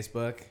break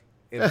Facebook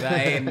if I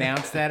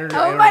announced that? Or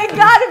Oh my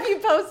god! If you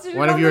posted it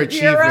One of on your the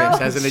bureau.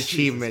 achievements as an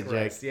achievement,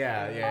 Jake.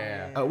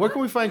 Yeah. Where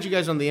can we find you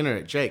guys on the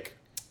internet, Jake?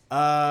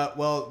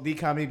 Well, The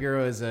Comedy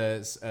Bureau is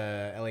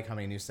a LA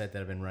comedy news site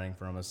that I've been running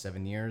for almost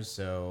 7 years.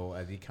 So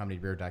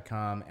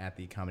thecomedybureau.com, at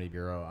The Comedy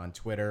Bureau on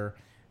Twitter.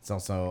 It's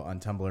also on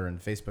Tumblr and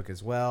Facebook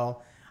as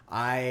well.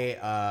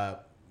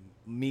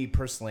 Me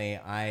personally,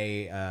 I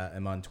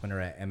am on Twitter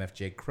at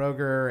Jake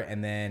Kroeger.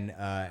 And then,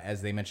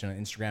 as they mentioned on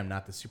Instagram,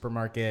 Not the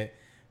Supermarket.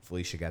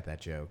 Felicia got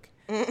that joke.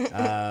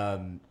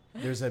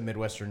 There's a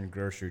Midwestern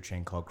grocery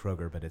chain called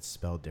Kroeger, but it's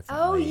spelled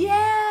differently. Oh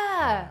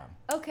yeah.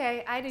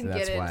 Okay, I didn't So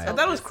get that's it. why. until I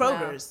thought it was just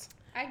now. Kroger's.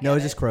 No,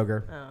 it's just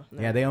Kroger. Oh,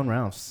 Yeah, they own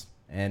Ralph's,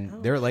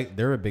 and they're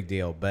a big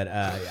deal. But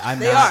I'm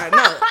They not. are.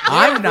 No.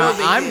 I'm not.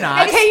 big I'm deal.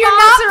 not. Okay, you're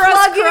not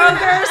plugging.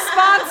 Kroger,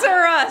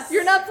 sponsor us.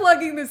 You're not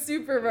plugging the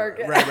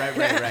supermarket.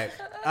 Right.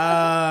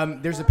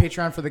 There's a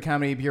Patreon for the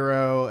Comedy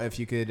Bureau. If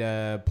you could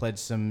pledge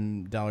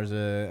some dollars,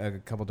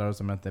 a couple dollars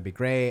a month, that'd be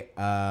great.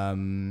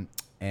 And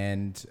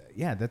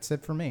yeah, that's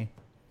it for me.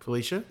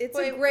 Felicia? It's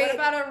Wait, a great. what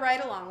about a ride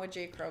along with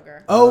Jake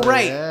Kroeger? Oh,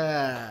 right.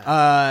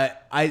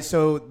 Yeah.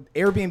 So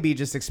Airbnb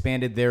just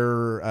expanded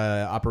their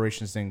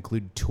operations to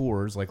include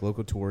tours, like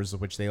local tours,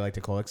 which they like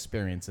to call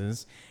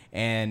experiences,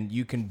 and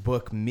you can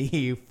book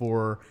me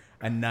for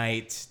a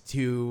night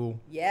to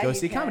Yeah, go you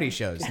see can. comedy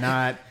shows,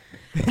 not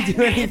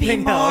do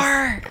anything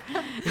else.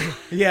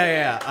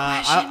 Yeah.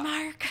 Question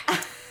mark.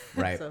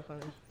 Right. So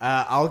funny.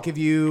 I'll give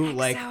you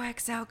like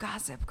XOXO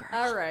Gossip Girl.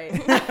 All right.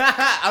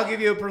 I'll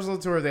give you a personal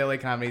tour of the LA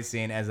comedy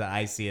scene as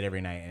I see it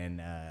every night, and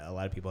a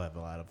lot of people have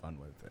a lot of fun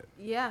with it.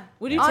 Yeah.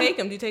 Where do you take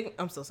them? Do you take?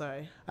 I'm so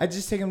sorry. I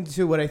just take them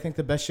to what I think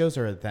the best shows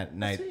are at that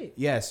night. sweet.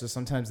 Yeah, so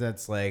sometimes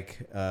that's like,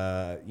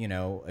 a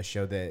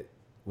show that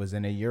was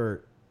in a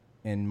yurt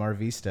in Mar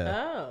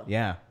Vista. Oh.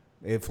 Yeah.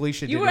 If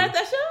Felicia You did were at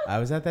that show? I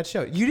was at that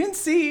show. You didn't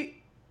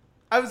see.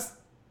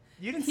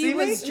 You didn't He see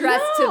me? was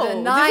dressed to No. the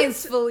Did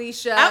nines,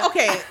 Felicia.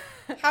 Okay.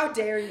 How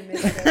dare you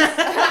miss it?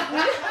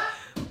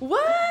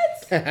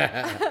 What? All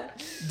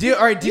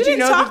right, did You you didn't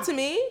know talk that- to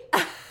me.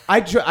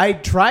 I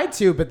tried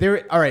to, but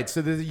all right,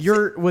 so the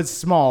yurt was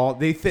small.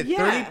 They fit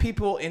Yeah. 30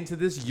 people into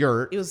this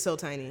yurt. It was so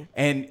tiny,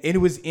 And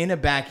it was in a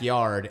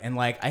backyard, and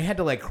like I had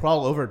to like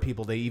crawl over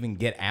people to even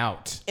get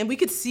out. and we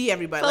could see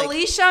everybody. Like,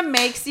 Felicia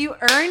makes you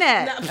earn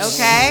it. No.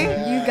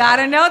 Okay, you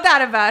gotta know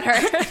that about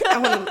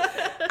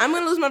her. I'm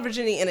gonna lose my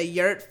virginity in a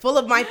yurt full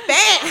of my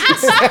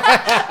fans.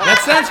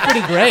 That sounds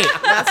pretty great.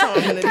 That's how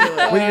I'm gonna do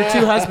it. With your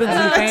two husbands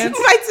and fans.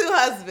 My two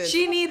husbands.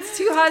 She needs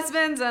two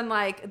husbands and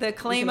like the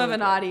claim of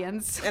an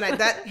audience. and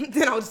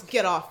then I'll just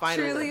get off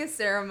finally. Truly a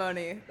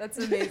ceremony. That's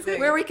amazing.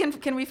 Where we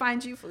can we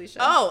find you, Felicia?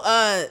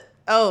 Oh,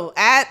 Oh,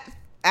 at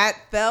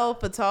Fel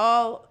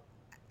Fatale.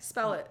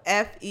 Spell it.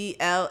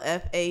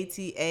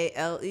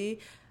 FELFATALE.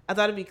 I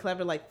thought it'd be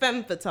clever like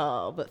femme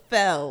fatale, but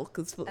Fel,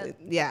 because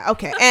yeah,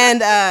 okay.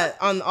 And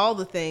on all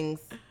the things,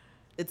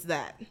 it's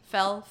that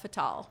Fel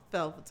Fatale.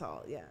 Fel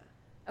Fatale, yeah.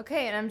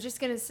 Okay, and I'm just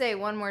gonna say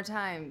one more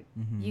time,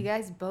 you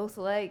guys both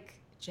like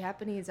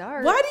Japanese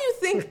art. Why do you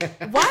think?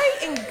 Why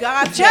in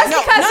God's Just name?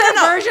 because they're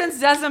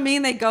versions doesn't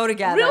mean they go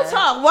together. Real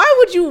talk. Why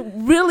would you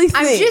really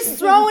think? I'm just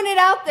throwing it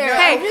out there.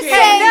 Hey, I'm just hey,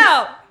 saying,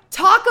 no.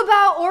 talk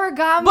about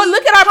origami. But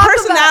look at our Talk about-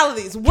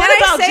 personalities. What Can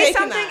about I say Jake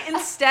something? and I?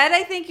 Instead,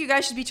 I think you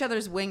guys should be each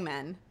other's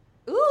wingmen.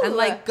 Ooh. And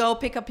like go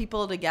pick up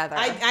people together.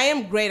 I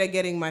am great at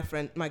getting my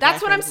friend. My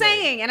That's guy what I'm friends laid.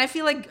 saying. And I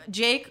feel like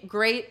Jake,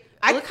 great.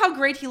 I- Look how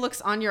great he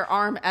looks on your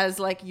arm as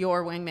like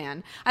your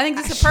wingman. I think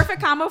this is a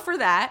perfect combo for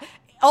that.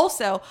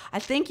 Also, I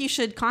think you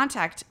should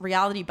contact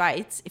Reality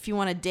Bites if you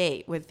want to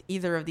date with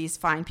either of these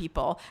fine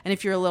people. And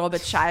if you're a little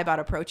bit shy about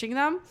approaching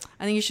them,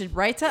 I think you should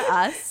write to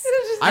us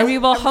and we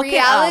will hook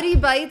Reality it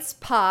up. Bites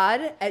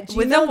Pod at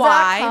With a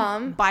Y.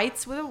 gmail.com.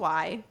 Bites with a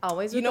Y.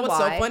 Always You with know a what's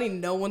Y. so funny?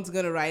 No one's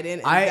gonna write in.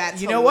 And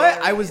that's You know what? I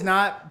hilarious. was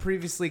not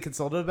previously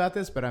consulted about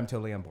this, but I'm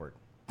totally on board.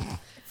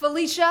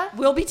 Felicia,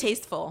 We'll be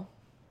tasteful.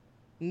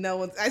 No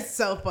one's. It's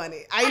so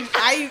funny.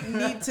 I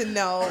need to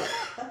know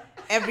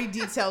every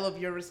detail of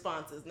your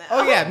responses now.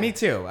 Oh yeah, me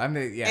too. I'm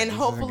the yeah. And this isn't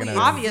hopefully gonna- it's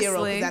Obviously.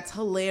 zero, 'cause that's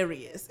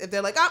hilarious. If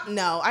they're like, oh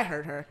no, I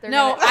heard her.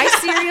 No, I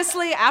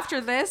seriously,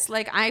 after this,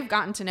 like I've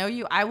gotten to know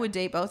you, I would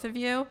date both of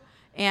you.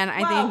 And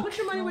I Wow, think put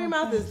your money where your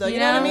mouth is, though. You You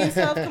know what I know? mean?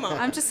 So come on.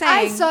 I'm just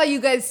I saying. saw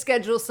you guys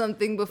schedule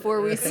something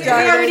before we started.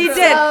 We already so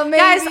did. maybe-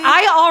 Guys,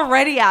 I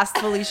already asked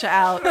Felicia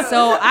out.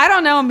 So I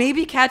don't know,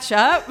 maybe catch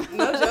up.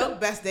 No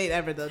joke. Best date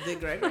ever, though. Dick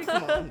Gregory.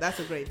 Come on.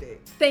 That's a great date.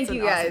 Thank It's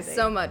you an awesome guys date.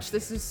 so much.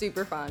 This was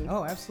super fun.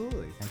 Oh,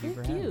 absolutely. Thank you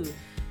for having me.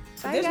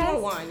 Bye, There's guys.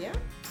 more wine, yeah?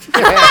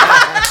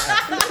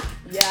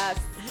 Yes.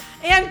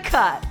 And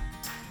cut.